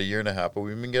for about a year and a half, but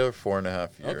we've been together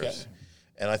 4.5 years. Okay.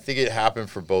 And I think it happened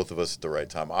for both of us at the right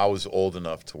time. I was old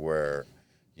enough to where,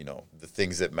 the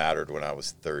things that mattered when I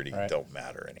was 30 don't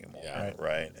matter anymore,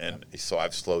 right? And so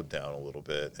I've slowed down a little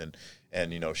bit. And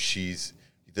she's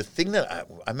 – the thing that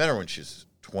I met her when she was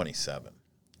 27.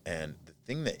 And the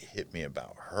thing that hit me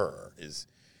about her is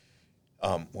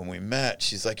when we met,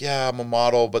 she's like, yeah, I'm a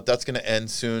model, but that's going to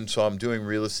end soon, so I'm doing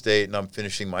real estate and I'm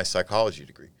finishing my psychology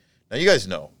degree. Now, you guys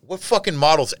know, what fucking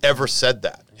model's ever said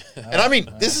that? And I mean,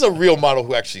 this is a real model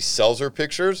who actually sells her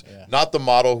pictures, not the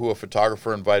model who a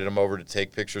photographer invited him over to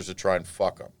take pictures to try and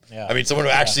fuck him. Yeah. I mean, someone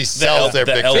who actually sells their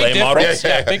pictures. LA models?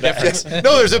 Yeah, big difference.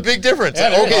 No, there's a big difference.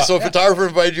 Okay, so a photographer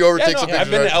invited you over to take some pictures.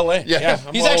 I've been to LA. Yeah.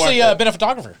 He's actually been a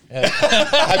photographer.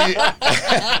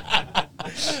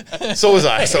 So was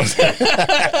I.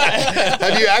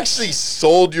 Have you actually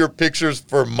sold your pictures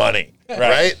for money?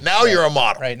 Right? Now you're a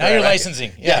model. Right. Now you're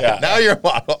licensing. Yeah. Now you're a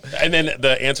model. And then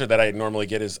the answer that I normally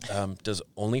get is, does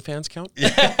OnlyFans count?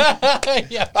 Yeah.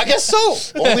 I guess so.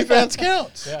 OnlyFans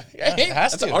counts. Yeah. Hey, It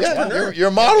has that's to. an entrepreneur. You're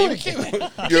modeling.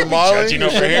 You're modeling. Judging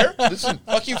over here. Listen.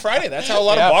 Fuck you Friday. That's how a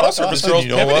lot of bottle service girls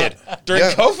pivoted during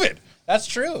COVID. That's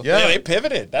true. Yeah. Yeah, they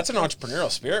pivoted. That's an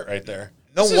entrepreneurial spirit right there.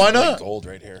 No, This is why really not? gold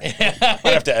right here. I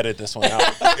have to edit this one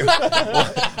out.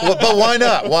 Well, but why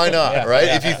not? Why not? Yeah, right?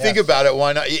 yeah, If you think about it,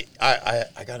 why not?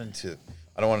 I got into.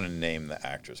 I don't want to name the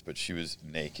actress, but she was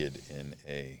naked in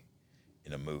a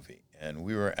movie, and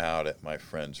we were out at my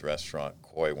friend's restaurant,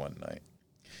 Koi, one night,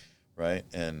 right?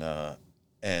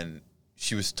 And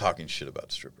she was talking shit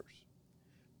about strippers.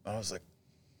 I was like,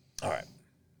 all right,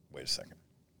 wait a second.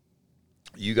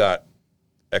 You got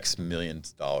X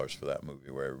millions of dollars for that movie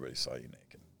where everybody saw you naked.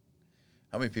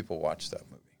 How many people watched that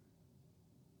movie?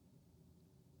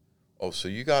 Oh, so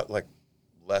you got like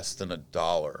less than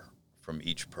 $1 from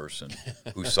each person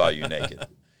who saw you naked.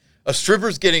 A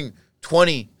stripper's getting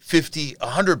 $20, $50,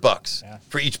 $100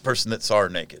 for each person that saw her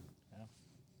naked. Yeah.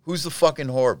 Who's the fucking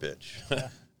whore, bitch?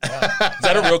 Is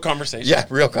that a real conversation? Yeah,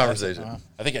 real conversation.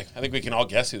 I think we can all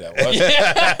guess who that was.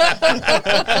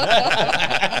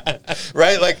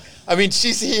 Right? Like, I mean,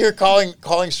 she's here calling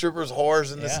strippers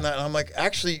whores and this and that. And I'm like,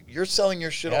 actually, you're selling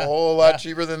your shit a whole lot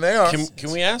cheaper than they are.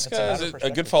 Can we ask a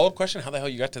good follow-up question? How the hell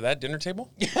you got to that dinner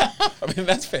table? I mean,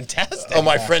 that's fantastic. Oh,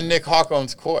 my friend Nick Hawk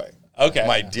owns Koi. Okay.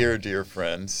 My dear, dear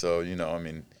friend. So, I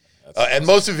mean... and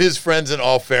most of his friends, in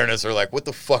all fairness, are like, what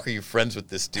the fuck are you friends with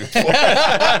this dude for?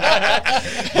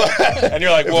 And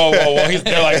you're like, whoa.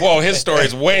 They're like, whoa, his story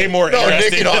is way more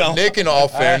interesting. Nick, in all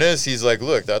fairness, he's like,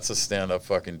 look, that's a stand-up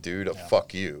fucking dude.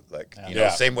 Fuck you. Like,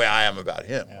 same way I am about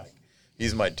him. Yeah. Like,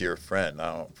 he's my dear friend.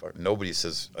 Nobody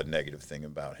says a negative thing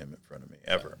about him in front of me,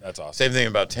 ever. That's awesome. Same thing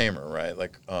about Tamer, right?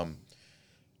 Like,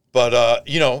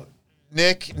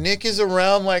 Nick is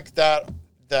around like that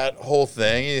whole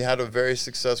thing. He had a very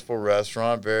successful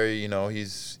restaurant. Very,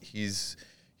 he's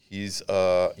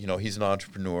an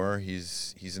entrepreneur.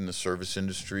 He's in the service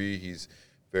industry. He's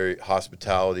very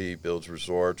hospitality, builds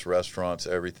resorts, restaurants,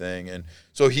 everything. And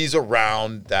so he's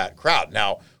around that crowd.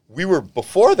 Now,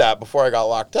 before I got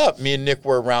locked up, me and Nick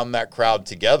were around that crowd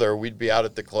together. We'd be out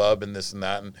at the club and this and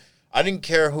that. And I didn't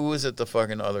care who was at the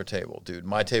fucking other table, dude.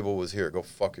 My table was here. Go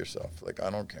fuck yourself. Like, I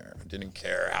don't care. I didn't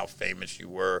care how famous you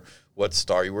were, what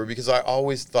star you were, because I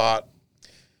always thought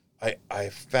I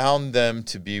found them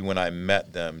to be, when I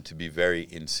met them, to be very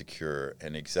insecure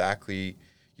and exactly,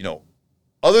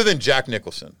 other than Jack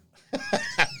Nicholson.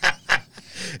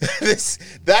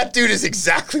 That dude is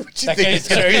exactly what you think he's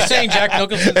going to Are be. you saying Jack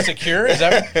Nicholson's secure? Is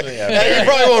that You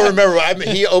probably won't remember.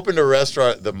 He opened a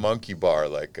restaurant, the Monkey Bar.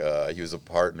 Like, he was a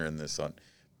partner in this on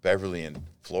Beverly and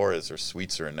Flores, or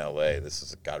Sweetser in L.A. This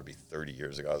has got to be 30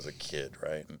 years ago. I was a kid,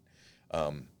 right?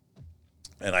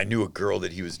 And I knew a girl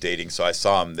that he was dating, so I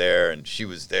saw him there, and she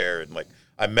was there, and like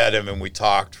I met him, and we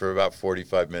talked for about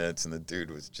 45 minutes, and the dude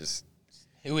was just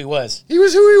who he was? He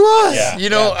was who he was.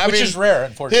 Yeah. Which is rare,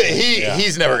 unfortunately.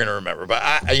 He's never going to remember, but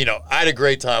I had a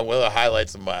great time. One of the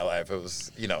highlights of my life. It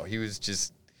was, he was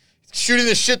just shooting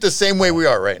the shit the same way we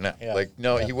are right now. Yeah. Like,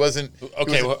 he wasn't.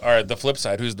 Okay, all right. The flip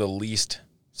side, who's the least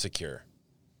secure?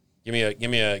 Give me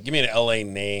an LA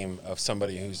name of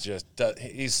somebody who's just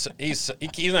he's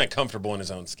not comfortable in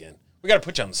his own skin. We got to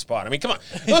put you on the spot. I mean, come on.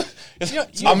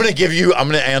 I'm going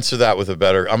to answer that with I'm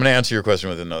going to answer your question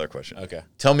with another question. Okay.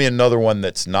 Tell me another one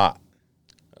that's not.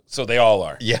 So they all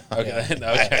are. Yeah. Okay. Okay. All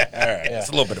right. It's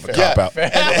a little bit of a Yeah. cop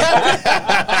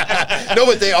out. No,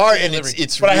 but they are, and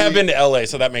it's. But really, I have been to LA,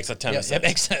 so that makes a ton Yeah, of that sense.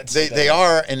 makes sense. They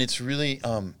are, and it's really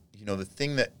the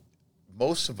thing that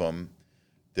most of them,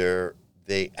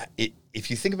 if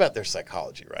you think about their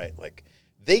psychology, right? Like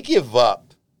they give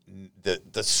up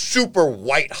the super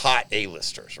white hot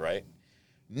A-listers, right?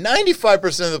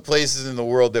 95% of the places in the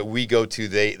world that we go to,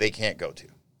 they can't go to.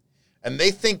 And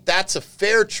they think that's a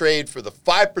fair trade for the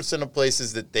 5% of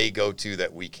places that they go to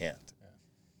that we can't.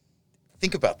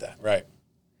 Think about that. Right.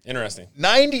 Interesting.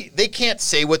 They can't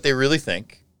say what they really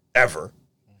think, ever.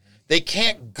 They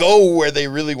can't go where they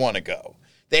really want to go.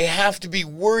 They have to be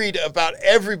worried about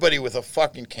everybody with a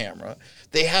fucking camera.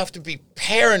 They have to be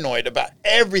paranoid about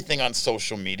everything on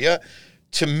social media.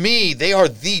 To me, they are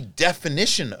the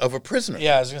definition of a prisoner.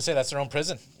 Yeah, I was gonna say that's their own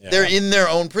prison. Yeah. They're in their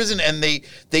own prison, and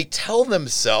they tell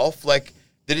themselves like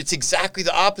that it's exactly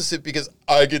the opposite because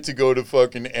I get to go to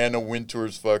fucking Anna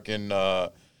Wintour's fucking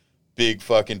big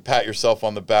fucking pat yourself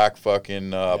on the back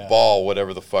fucking ball,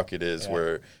 whatever the fuck it is,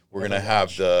 where we're gonna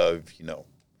have the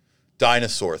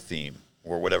dinosaur theme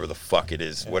or whatever the fuck it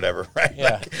is, whatever, right?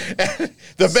 Yeah. Like,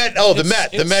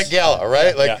 the Met Gala,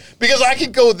 right? Like because I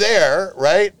could go there,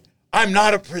 right? I'm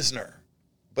not a prisoner.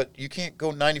 But you can't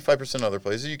go 95% other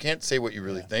places. You can't say what you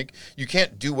really think. You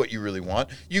can't do what you really want.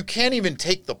 You can't even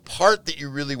take the part that you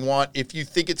really want if you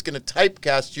think it's going to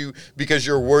typecast you because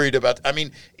you're worried about... I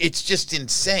mean, it's just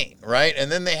insane, right?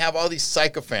 And then they have all these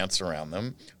sycophants around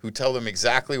them who tell them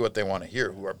exactly what they want to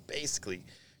hear, who are basically...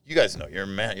 You guys know, you're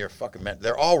a fucking man.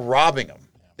 They're all robbing them.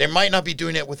 They might not be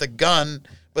doing it with a gun,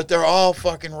 but they're all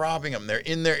fucking robbing them. They're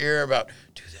in their ear about,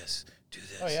 do this, do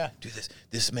this.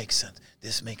 This makes sense.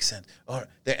 This makes sense. Oh,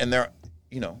 they're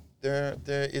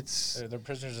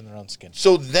prisoners in their own skin.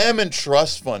 So them and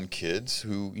trust fund kids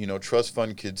who, trust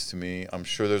fund kids to me, I'm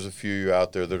sure there's a few of you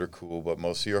out there that are cool, but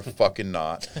most of you are fucking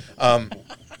not.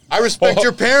 I respect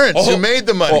your parents who made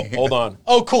the money. Hold on.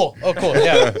 Oh, cool.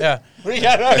 Yeah. No.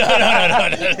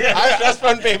 Trust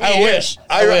fund baby. I wish.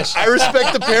 I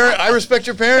respect the parent. I respect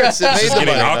your parents that made It's the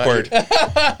getting money. awkward.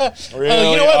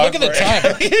 You know what? Look at the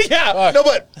time. Yeah. No,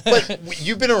 but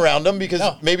you've been around them because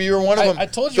maybe you were one of them. I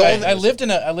told you I lived in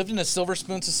a silver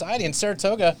spoon society in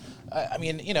Saratoga. I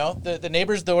mean, the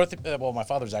neighbor's my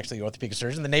father's actually the orthopedic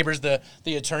surgeon. The neighbor's the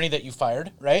attorney that you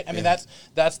fired, right? I mean, that's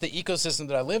the ecosystem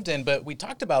that I lived in. But we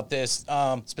talked about this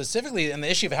specifically in the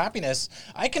issue of happiness.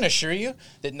 I can assure you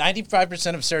that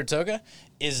 95% of Saratoga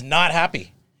is not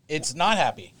happy. It's not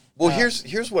happy. Well,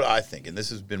 here's what I think, and this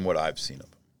has been what I've seen of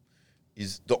them,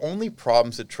 is the only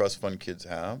problems that trust fund kids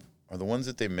have are the ones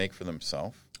that they make for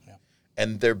themselves,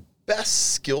 and their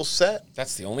best skill set.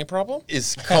 That's the only problem?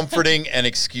 Is comforting and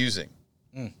excusing.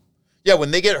 Yeah,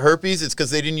 when they get herpes, it's because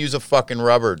they didn't use a fucking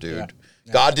rubber, dude.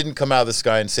 Yeah. God didn't come out of the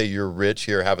sky and say, you're rich,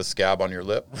 here, have a scab on your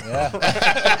lip. Yeah.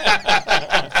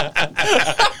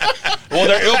 Well,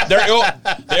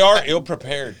 they are ill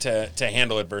prepared to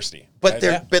handle adversity. But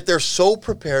right? they're so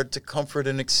prepared to comfort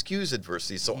and excuse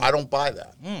adversity, so I don't buy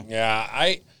that. Yeah,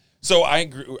 I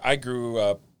grew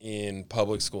up in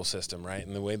public school system, right?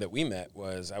 And the way that we met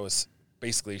was I was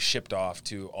basically shipped off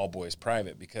to all boys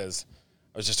private because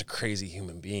I was just a crazy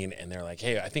human being. And they're like,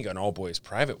 hey, I think an all boys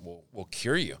private will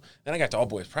cure you. Then I got to all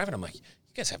boys private. I'm like, you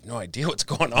guys have no idea what's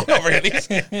going on over here.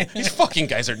 These fucking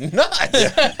guys are nuts.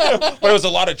 But it was a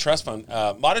lot of trust fund,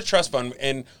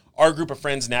 and our group of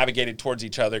friends navigated towards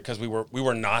each other because we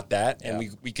were not that.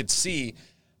 And we could see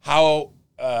how,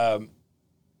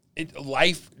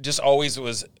 life just always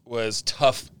was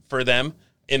tough for them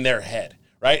in their head,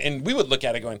 right? And we would look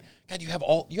at it going, God, you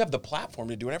have the platform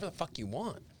to do whatever the fuck you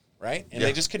want, right? And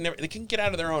they just couldn't get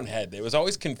out of their own head. It was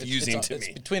always confusing to me. It's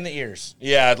between the ears.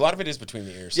 Yeah, a lot of it is between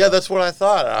the ears. Yeah, that's what I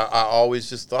thought. I always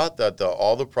just thought that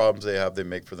all the problems they have, they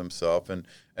make for themselves, and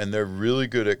they're really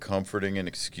good at comforting and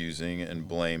excusing and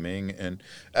blaming. And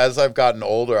as I've gotten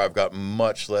older, I've got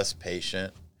much less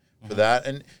patient for that.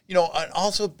 And, and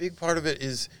also a big part of it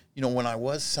is, when I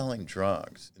was selling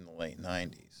drugs in the late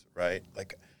 90s, right?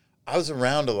 Like, I was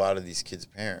around a lot of these kids'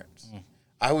 parents.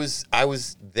 I was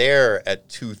there at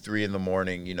 2, 3 in the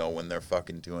morning, when they're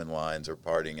fucking doing lines or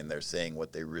partying and they're saying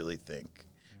what they really think,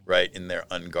 right, in their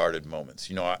unguarded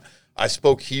moments. I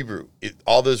spoke Hebrew.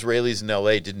 All the Israelis in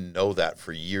L.A. didn't know that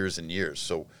for years and years,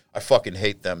 so I fucking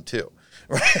hate them too.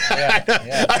 Right?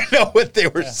 Yeah, I know what they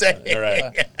were saying. Right.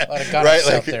 A lot of goddess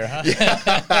out there, huh?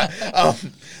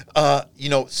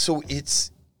 So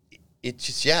it's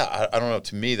just, I don't know.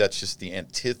 To me, that's just the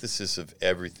antithesis of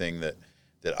everything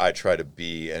that I try to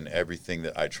be and everything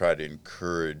that I try to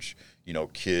encourage,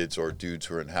 kids or dudes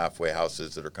who are in halfway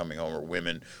houses that are coming home, or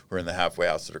women who are in the halfway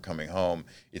house that are coming home.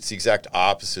 It's the exact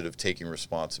opposite of taking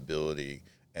responsibility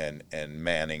and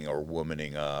manning or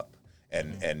womaning up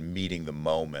and meeting the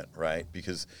moment, right?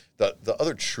 Because the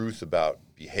other truth about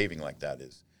behaving like that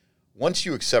is, once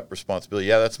you accept responsibility,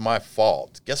 yeah, that's my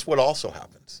fault. Guess what also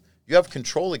happens? You have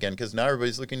control again, because now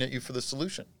everybody's looking at you for the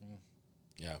solution.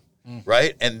 Yeah.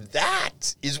 Right? And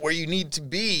that is where you need to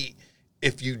be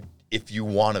if you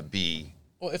want to be.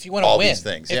 Well, if you want to all win, these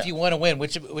things, if you want to win,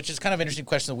 which is kind of an interesting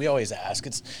question that we always ask.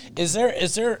 Is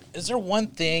there one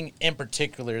thing in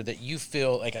particular that you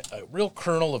feel like a real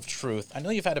kernel of truth? I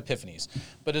know you've had epiphanies,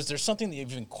 but is there something that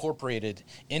you've incorporated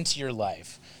into your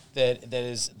life that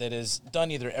is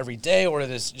done either every day, or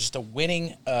that is just a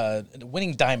winning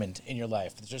diamond in your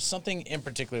life? Is there something in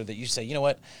particular that you say, you know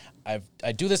what,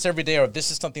 I do this every day, or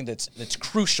this is something that's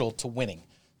crucial to winning,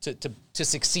 to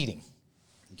succeeding?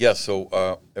 Yeah,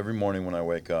 so every morning when I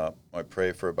wake up, I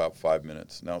pray for about 5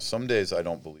 minutes. Now, some days I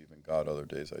don't believe in God, other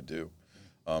days I do.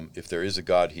 If there is a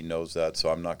God, he knows that, so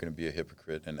I'm not going to be a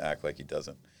hypocrite and act like he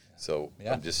doesn't. So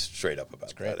I'm just straight up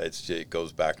about that. It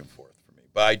goes back and forth for me.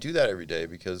 But I do that every day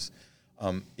because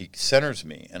it centers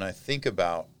me, and I think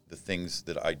about the things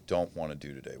that I don't want to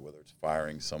do today, whether it's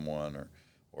firing someone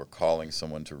or calling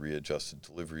someone to readjust a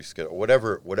delivery schedule,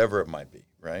 whatever it might be,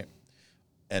 right?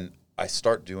 And I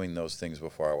start doing those things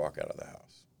before I walk out of the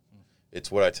house. It's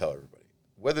what I tell everybody.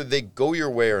 Whether they go your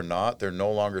way or not, they're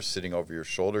no longer sitting over your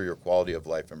shoulder. Your quality of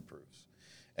life improves.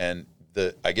 And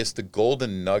I guess the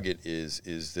golden nugget is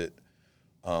that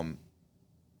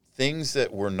things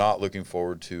that we're not looking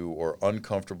forward to, or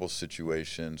uncomfortable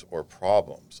situations or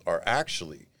problems, are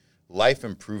actually life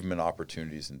improvement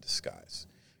opportunities in disguise.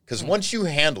 Because once you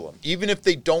handle them, even if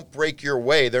they don't break your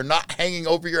way, they're not hanging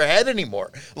over your head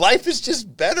anymore. Life is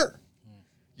just better.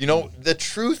 The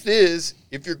truth is,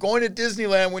 if you're going to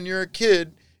Disneyland when you're a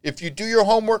kid, if you do your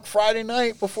homework Friday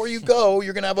night before you go,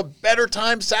 you're going to have a better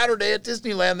time Saturday at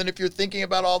Disneyland than if you're thinking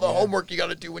about all the homework you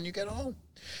got to do when you get home.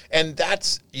 And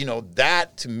that's,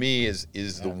 that to me is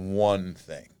the one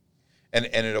thing. And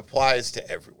it applies to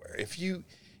everywhere. If you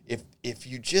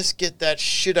just get that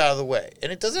shit out of the way,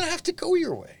 and it doesn't have to go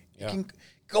your way. It can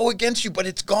go against you, but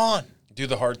it's gone. Do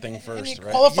the hard thing first,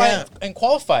 right?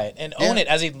 Qualify it and own it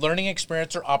as a learning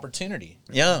experience or opportunity.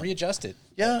 Yeah. Readjust it.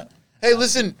 Yeah. Hey,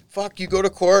 listen, you go to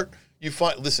court, you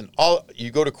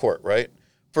go to court, right?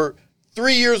 For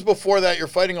 3 years before that, you're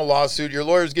fighting a lawsuit, your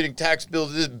lawyer's getting tax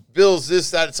bills,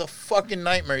 this, that. It's a fucking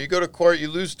nightmare. You go to court, you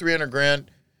lose $300,000.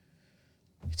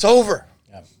 It's over.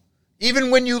 Yeah.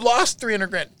 Even when you lost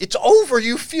 $300,000, it's over.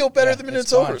 You feel better the minute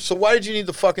it's over. So why did you need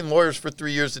the fucking lawyers for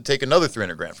 3 years to take another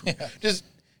 $300,000 from you? Just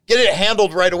get it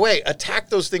handled right away. Attack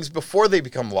those things before they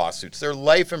become lawsuits. They're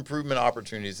life improvement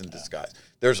opportunities in disguise.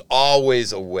 There's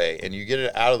always a way, and you get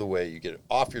it out of the way. You get it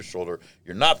off your shoulder.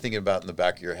 You're not thinking about it in the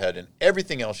back of your head, and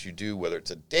everything else you do, whether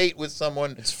it's a date with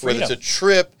someone, whether it's a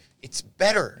trip, it's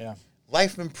better. Yeah.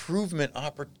 Life improvement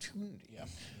opportunity. Yeah.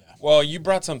 Well, you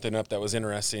brought something up that was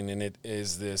interesting, and it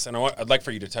is this, and I'd like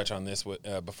for you to touch on this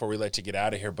before we let you get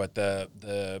out of here, but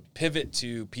the pivot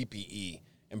to PPE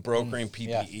and brokering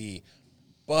PPE. Yeah.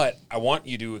 But I want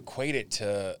you to equate it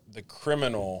to the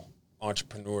criminal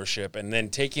entrepreneurship, and then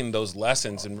taking those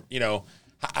lessons and,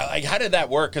 how did that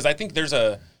work? Because I think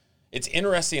it's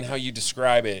interesting how you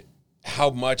describe it,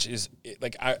 how much is,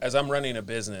 as I'm running a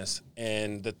business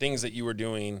and the things that you were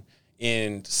doing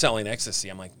in selling ecstasy,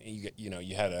 I'm like,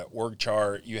 you had a org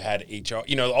chart, you had HR,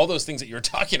 all those things that you're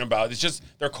talking about. It's just,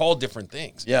 they're called different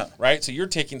things. Yeah. Right. So you're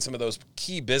taking some of those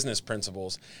key business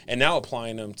principles and now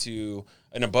applying them to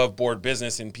an above board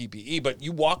business in PPE. But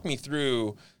you walk me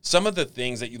through some of the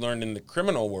things that you learned in the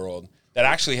criminal world that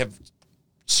actually have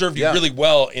served you really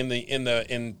well in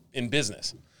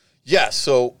business. Yeah.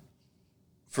 So,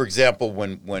 for example,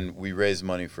 when we raise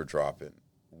money for Drop-In,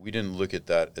 we didn't look at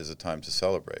that as a time to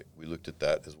celebrate. We looked at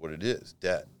that as what it is,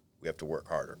 debt. We have to work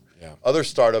harder. Yeah. Other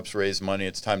startups raise money.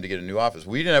 It's time to get a new office.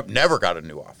 We never got a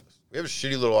new office. We have a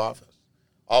shitty little office.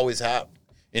 Always have.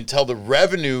 Until the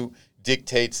revenue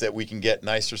dictates that we can get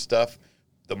nicer stuff.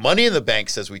 The money in the bank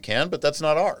says we can, but that's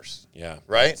not ours. Yeah.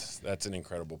 Right? That's an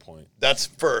incredible point. That's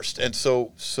first. And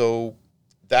so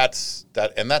that's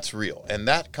that, and that's real. And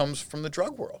that comes from the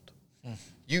drug world.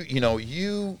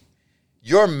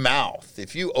 Your mouth,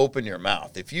 if you open your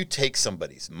mouth, if you take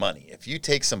somebody's money, if you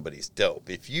take somebody's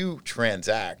dope, if you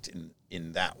transact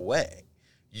in that way,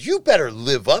 you better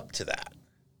live up to that.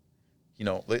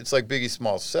 It's like Biggie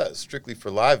Smalls says, strictly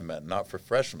for live men, not for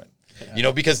freshmen.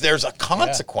 Yeah. Because there's a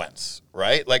consequence,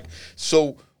 right?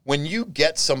 So when you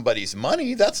get somebody's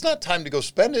money, that's not time to go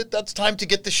spend it. That's time to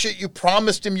get the shit you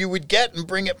promised him you would get and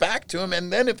bring it back to him. And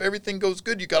then if everything goes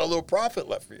good, you got a little profit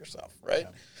left for yourself, right? Yeah.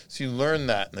 So you learn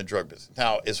that in the drug business.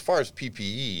 Now, as far as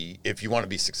PPE, if you want to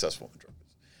be successful in the drug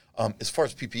business, as far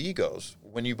as PPE goes,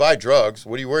 when you buy drugs,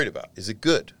 what are you worried about? Is it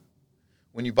good?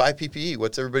 When you buy PPE,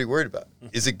 what's everybody worried about?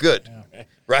 Is it good? Yeah.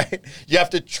 Right? You have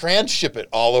to transship it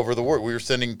all over the world. We were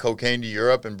sending cocaine to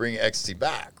Europe and bringing ecstasy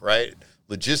back, right?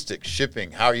 Logistics,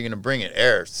 shipping, how are you going to bring it?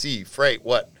 Air, sea, freight,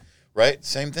 what? Right?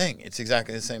 Same thing. It's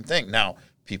exactly the same thing. Now,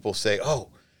 people say, oh,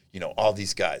 you know, all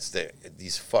these guys,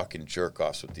 these fucking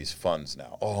jerk-offs with these funds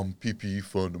now. Oh, I'm PPE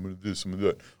fund, I'm going to do this, I'm going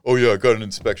to do that. Oh, yeah, I got an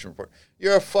inspection report.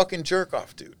 You're a fucking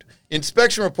jerk-off, dude.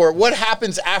 Inspection report, what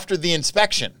happens after the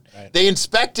inspection? Right. They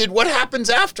inspected, what happens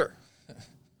after?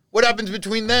 What happens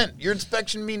between then? Your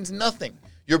inspection means nothing.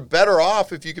 You're better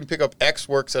off if you can pick up X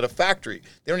works at a factory.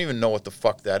 They don't even know what the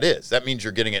fuck that is. That means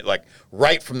you're getting it like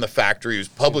right from the factory, who's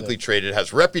publicly traded,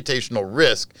 has reputational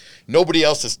risk. Nobody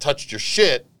else has touched your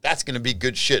shit. That's going to be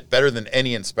good shit, better than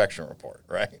any inspection report,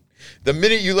 right? The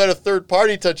minute you let a third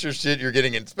party touch your shit, you're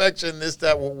getting inspection, this,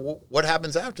 that. What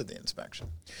happens after the inspection?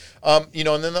 You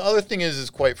know, and then the other thing is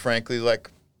quite frankly,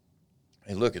 like,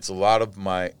 hey, look, it's a lot of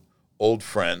my old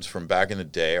friends from back in the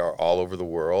day are all over the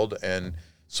world, and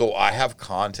so I have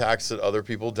contacts that other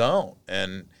people don't.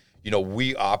 And, you know,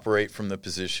 we operate from the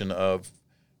position of,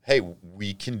 hey,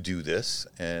 we can do this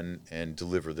and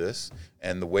deliver this.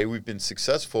 And the way we've been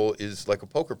successful is like a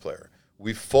poker player.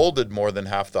 We've folded more than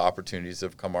half the opportunities that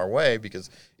have come our way, because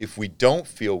if we don't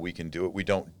feel we can do it, we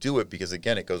don't do it, because,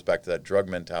 again, it goes back to that drug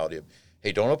mentality of,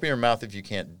 hey, don't open your mouth if you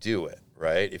can't do it,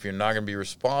 right? If you're not going to be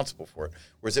responsible for it.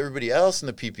 Whereas everybody else in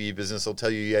the PPE business will tell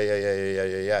you,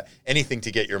 yeah, anything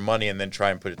to get your money and then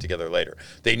try and put it together later.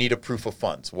 They need a proof of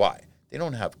funds. Why? They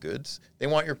don't have goods. They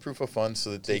want your proof of funds so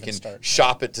that they can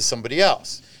shop it to somebody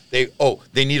else. They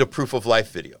need a proof of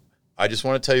life video. I just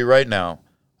want to tell you right now,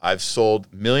 I've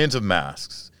sold millions of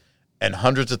masks and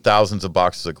hundreds of thousands of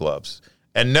boxes of gloves.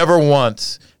 And never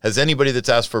once has anybody that's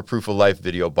asked for a proof of life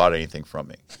video bought anything from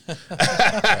me.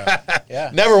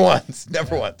 Yeah. Never once.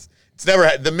 It's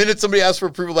never the minute somebody asks for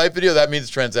a proof of life video, that means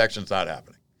the transaction's not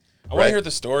happening. I want to hear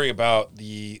the story about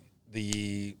the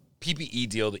PPE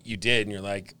deal that you did, and you're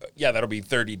like, yeah, that'll be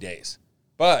 30 days.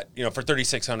 But, you know, for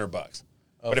 $3,600.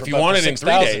 But if you want it in 3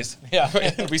 days,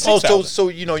 it'll be $6,000. So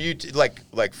you know, you like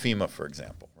FEMA, for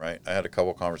example, right? I had a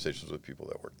couple conversations with people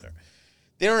that work there.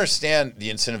 They don't understand the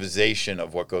incentivization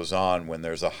of what goes on when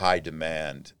there's a high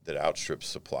demand that outstrips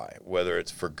supply, whether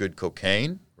it's for good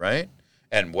cocaine, right?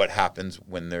 And what happens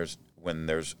when there's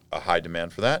a high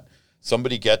demand for that?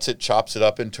 Somebody gets it, chops it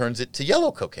up, and turns it to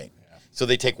yellow cocaine. Yeah. So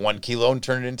they take 1 kilo and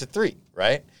turn it into 3,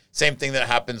 right? Same thing that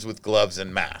happens with gloves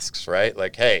and masks, right?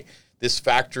 Like, hey, this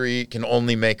factory can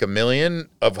only make 1 million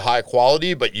of high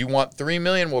quality, but you want 3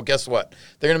 million? Well, guess what?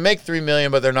 They're going to make 3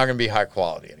 million, but they're not going to be high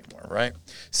quality anymore, right?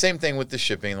 Same thing with the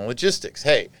shipping and the logistics.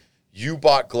 Hey, you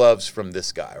bought gloves from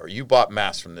this guy, or you bought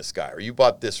masks from this guy, or you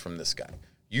bought this from this guy.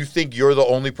 You think you're the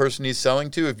only person he's selling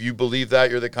to? If you believe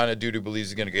that, you're the kind of dude who believes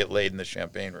he's going to get laid in the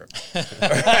champagne room.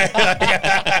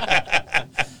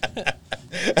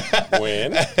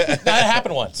 When? That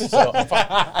happened once. So I'm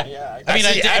fine. Yeah, I mean,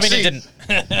 it didn't.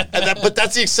 But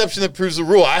that's the exception that proves the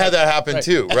rule. I had that happen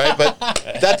too, right? But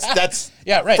that's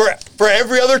yeah, right. For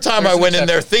every other time I went in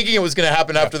there thinking it was going to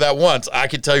happen after that once, I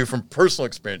can tell you from personal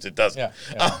experience it doesn't. Yeah.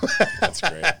 That's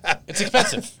great. It's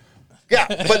expensive.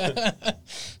 Yeah,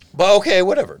 but okay,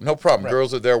 whatever, no problem. Right.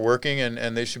 Girls are there working,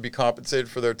 and they should be compensated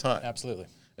for their time. Absolutely.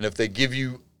 And if they give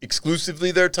you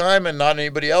exclusively their time and not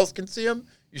anybody else can see them,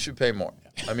 you should pay more.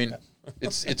 I mean,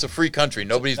 it's a free country.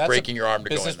 Nobody's breaking your arm to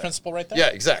go in there. Business principle right there. Yeah,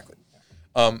 exactly.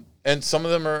 And some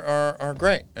of them are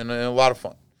great and a lot of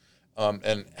fun,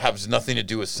 and has nothing to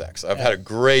do with sex. I've had a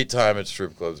great time at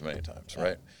strip clubs many times,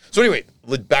 right? So anyway,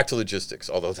 back to logistics,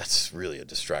 although that's really a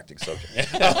distracting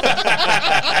subject.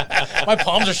 My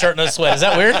palms are starting to sweat. Is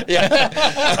that weird?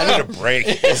 Yeah. I need a break.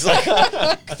 It's like,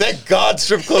 thank God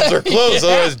strip clubs are closed.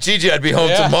 Otherwise, Gigi, I'd be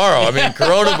home tomorrow. I mean,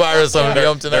 coronavirus, I'm going to be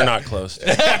home tonight. They're not closed.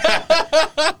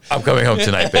 I'm coming home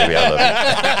tonight, baby. I love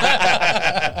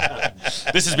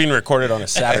you. This is being recorded on a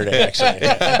Saturday, actually.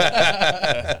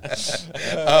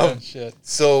 Shit.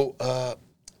 So,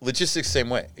 logistics, same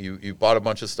way. You bought a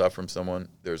bunch of stuff from someone.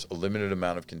 There's a limited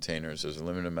amount of containers. There's a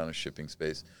limited amount of shipping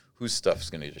space. Whose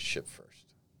stuff's going to get shipped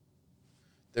first?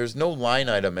 There's no line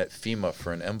item at FEMA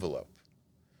for an envelope.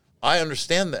 I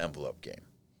understand the envelope game.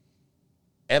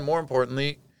 And more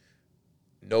importantly,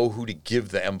 know who to give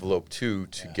the envelope to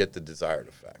get the desired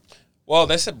effect. Well,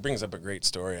 this brings up a great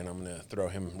story, and I'm going to throw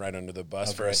him right under the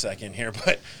bus for a second here.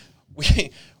 But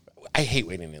I hate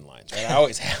waiting in lines, right? I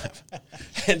always have.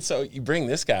 And so you bring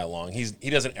this guy along. He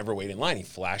doesn't ever wait in line. He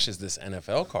flashes this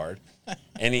NFL card,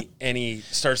 and he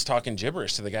starts talking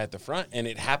gibberish to the guy at the front, and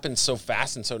it happens so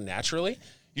fast and so naturally.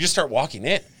 You just start walking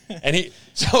in.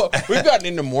 So we've gotten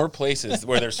into more places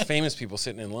where there's famous people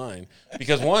sitting in line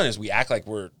because one is we act like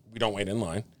we don't wait in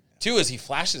line. Two is he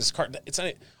flashes his card. It's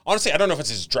not, honestly, I don't know if it's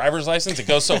his driver's license. It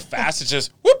goes so fast, it's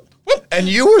just whoop, whoop. And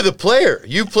you were the player.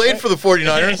 You played for the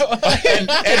 49ers,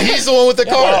 and he's the one with the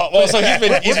card. Well, so he's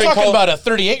We're been talking called, about a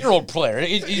 38-year-old player.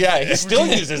 he still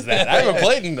uses that. I haven't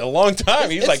played in a long time.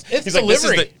 He's like,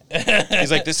 delivery.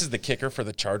 this is the kicker for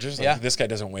the Chargers. Like, Yeah. this guy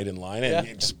doesn't wait in line, and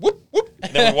he just whoop whoop.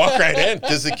 And then we walk right in.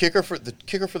 Does the kicker for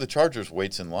the Chargers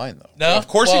waits in line though? No, Of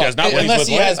course he does, not when he's unless with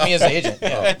he Lance. has me as an agent.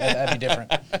 Yeah, that'd be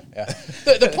different. Yeah.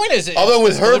 The point is, Although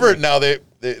with it's Herbert delivery. now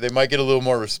they might get a little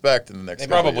more respect in the next.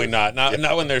 couple Probably years.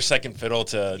 not when they're second fiddle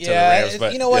to the Yeah, Rams.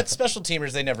 But you know what? Special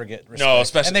teamers, they never get respect. No,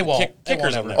 especially and they won't. They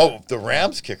kickers won't will ever. never. Oh, the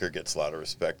Rams kicker gets a lot of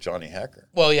respect. Johnny Hecker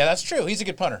Well, yeah, that's true. He's a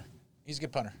good punter.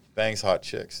 bangs hot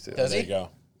chicks too. Does There he? you go.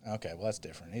 Okay, well, that's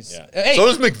different. He's Yeah. Hey, So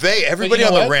does McVay. but Everybody you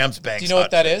know on the what? Rams bangs. Do you know what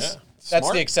hot that chicks. is? Yeah. That's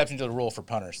Smart. the exception to the rule for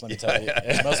punters. Let me tell you.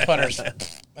 Most punters.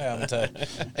 Let me tell you.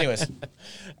 Anyways,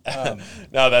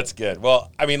 No, that's good.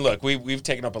 Well, I mean, look, we've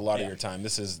taken up a lot of your time.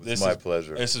 This is my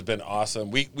pleasure. This has been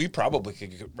awesome. We probably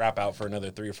could wrap out for another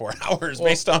 3 or 4 hours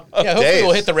based on yeah, hopefully days.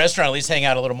 we'll hit the restaurant, at least hang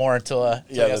out a little more until Yeah,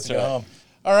 he has that's to go right. home.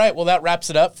 All right, well, that wraps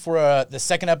it up for the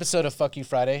second episode of Fuck You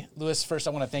Friday. Lewis, first,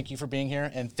 I want to thank you for being here,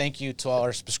 and thank you to all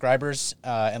our subscribers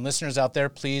and listeners out there.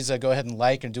 Please go ahead and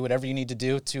like and do whatever you need to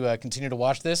do to continue to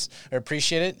watch this. I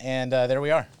appreciate it, and there we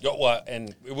are. and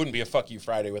it wouldn't be a Fuck You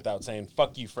Friday without saying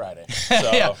Fuck You Friday.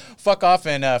 So Yeah, fuck off,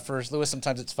 and for Lewis,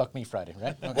 sometimes it's Fuck Me Friday,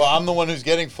 right? Okay. Well, I'm the one who's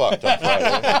getting fucked on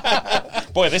Friday.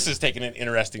 boy, this is taking an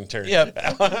interesting turn. Yeah.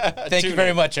 Thank you Tune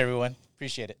very in. much, everyone.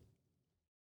 Appreciate it.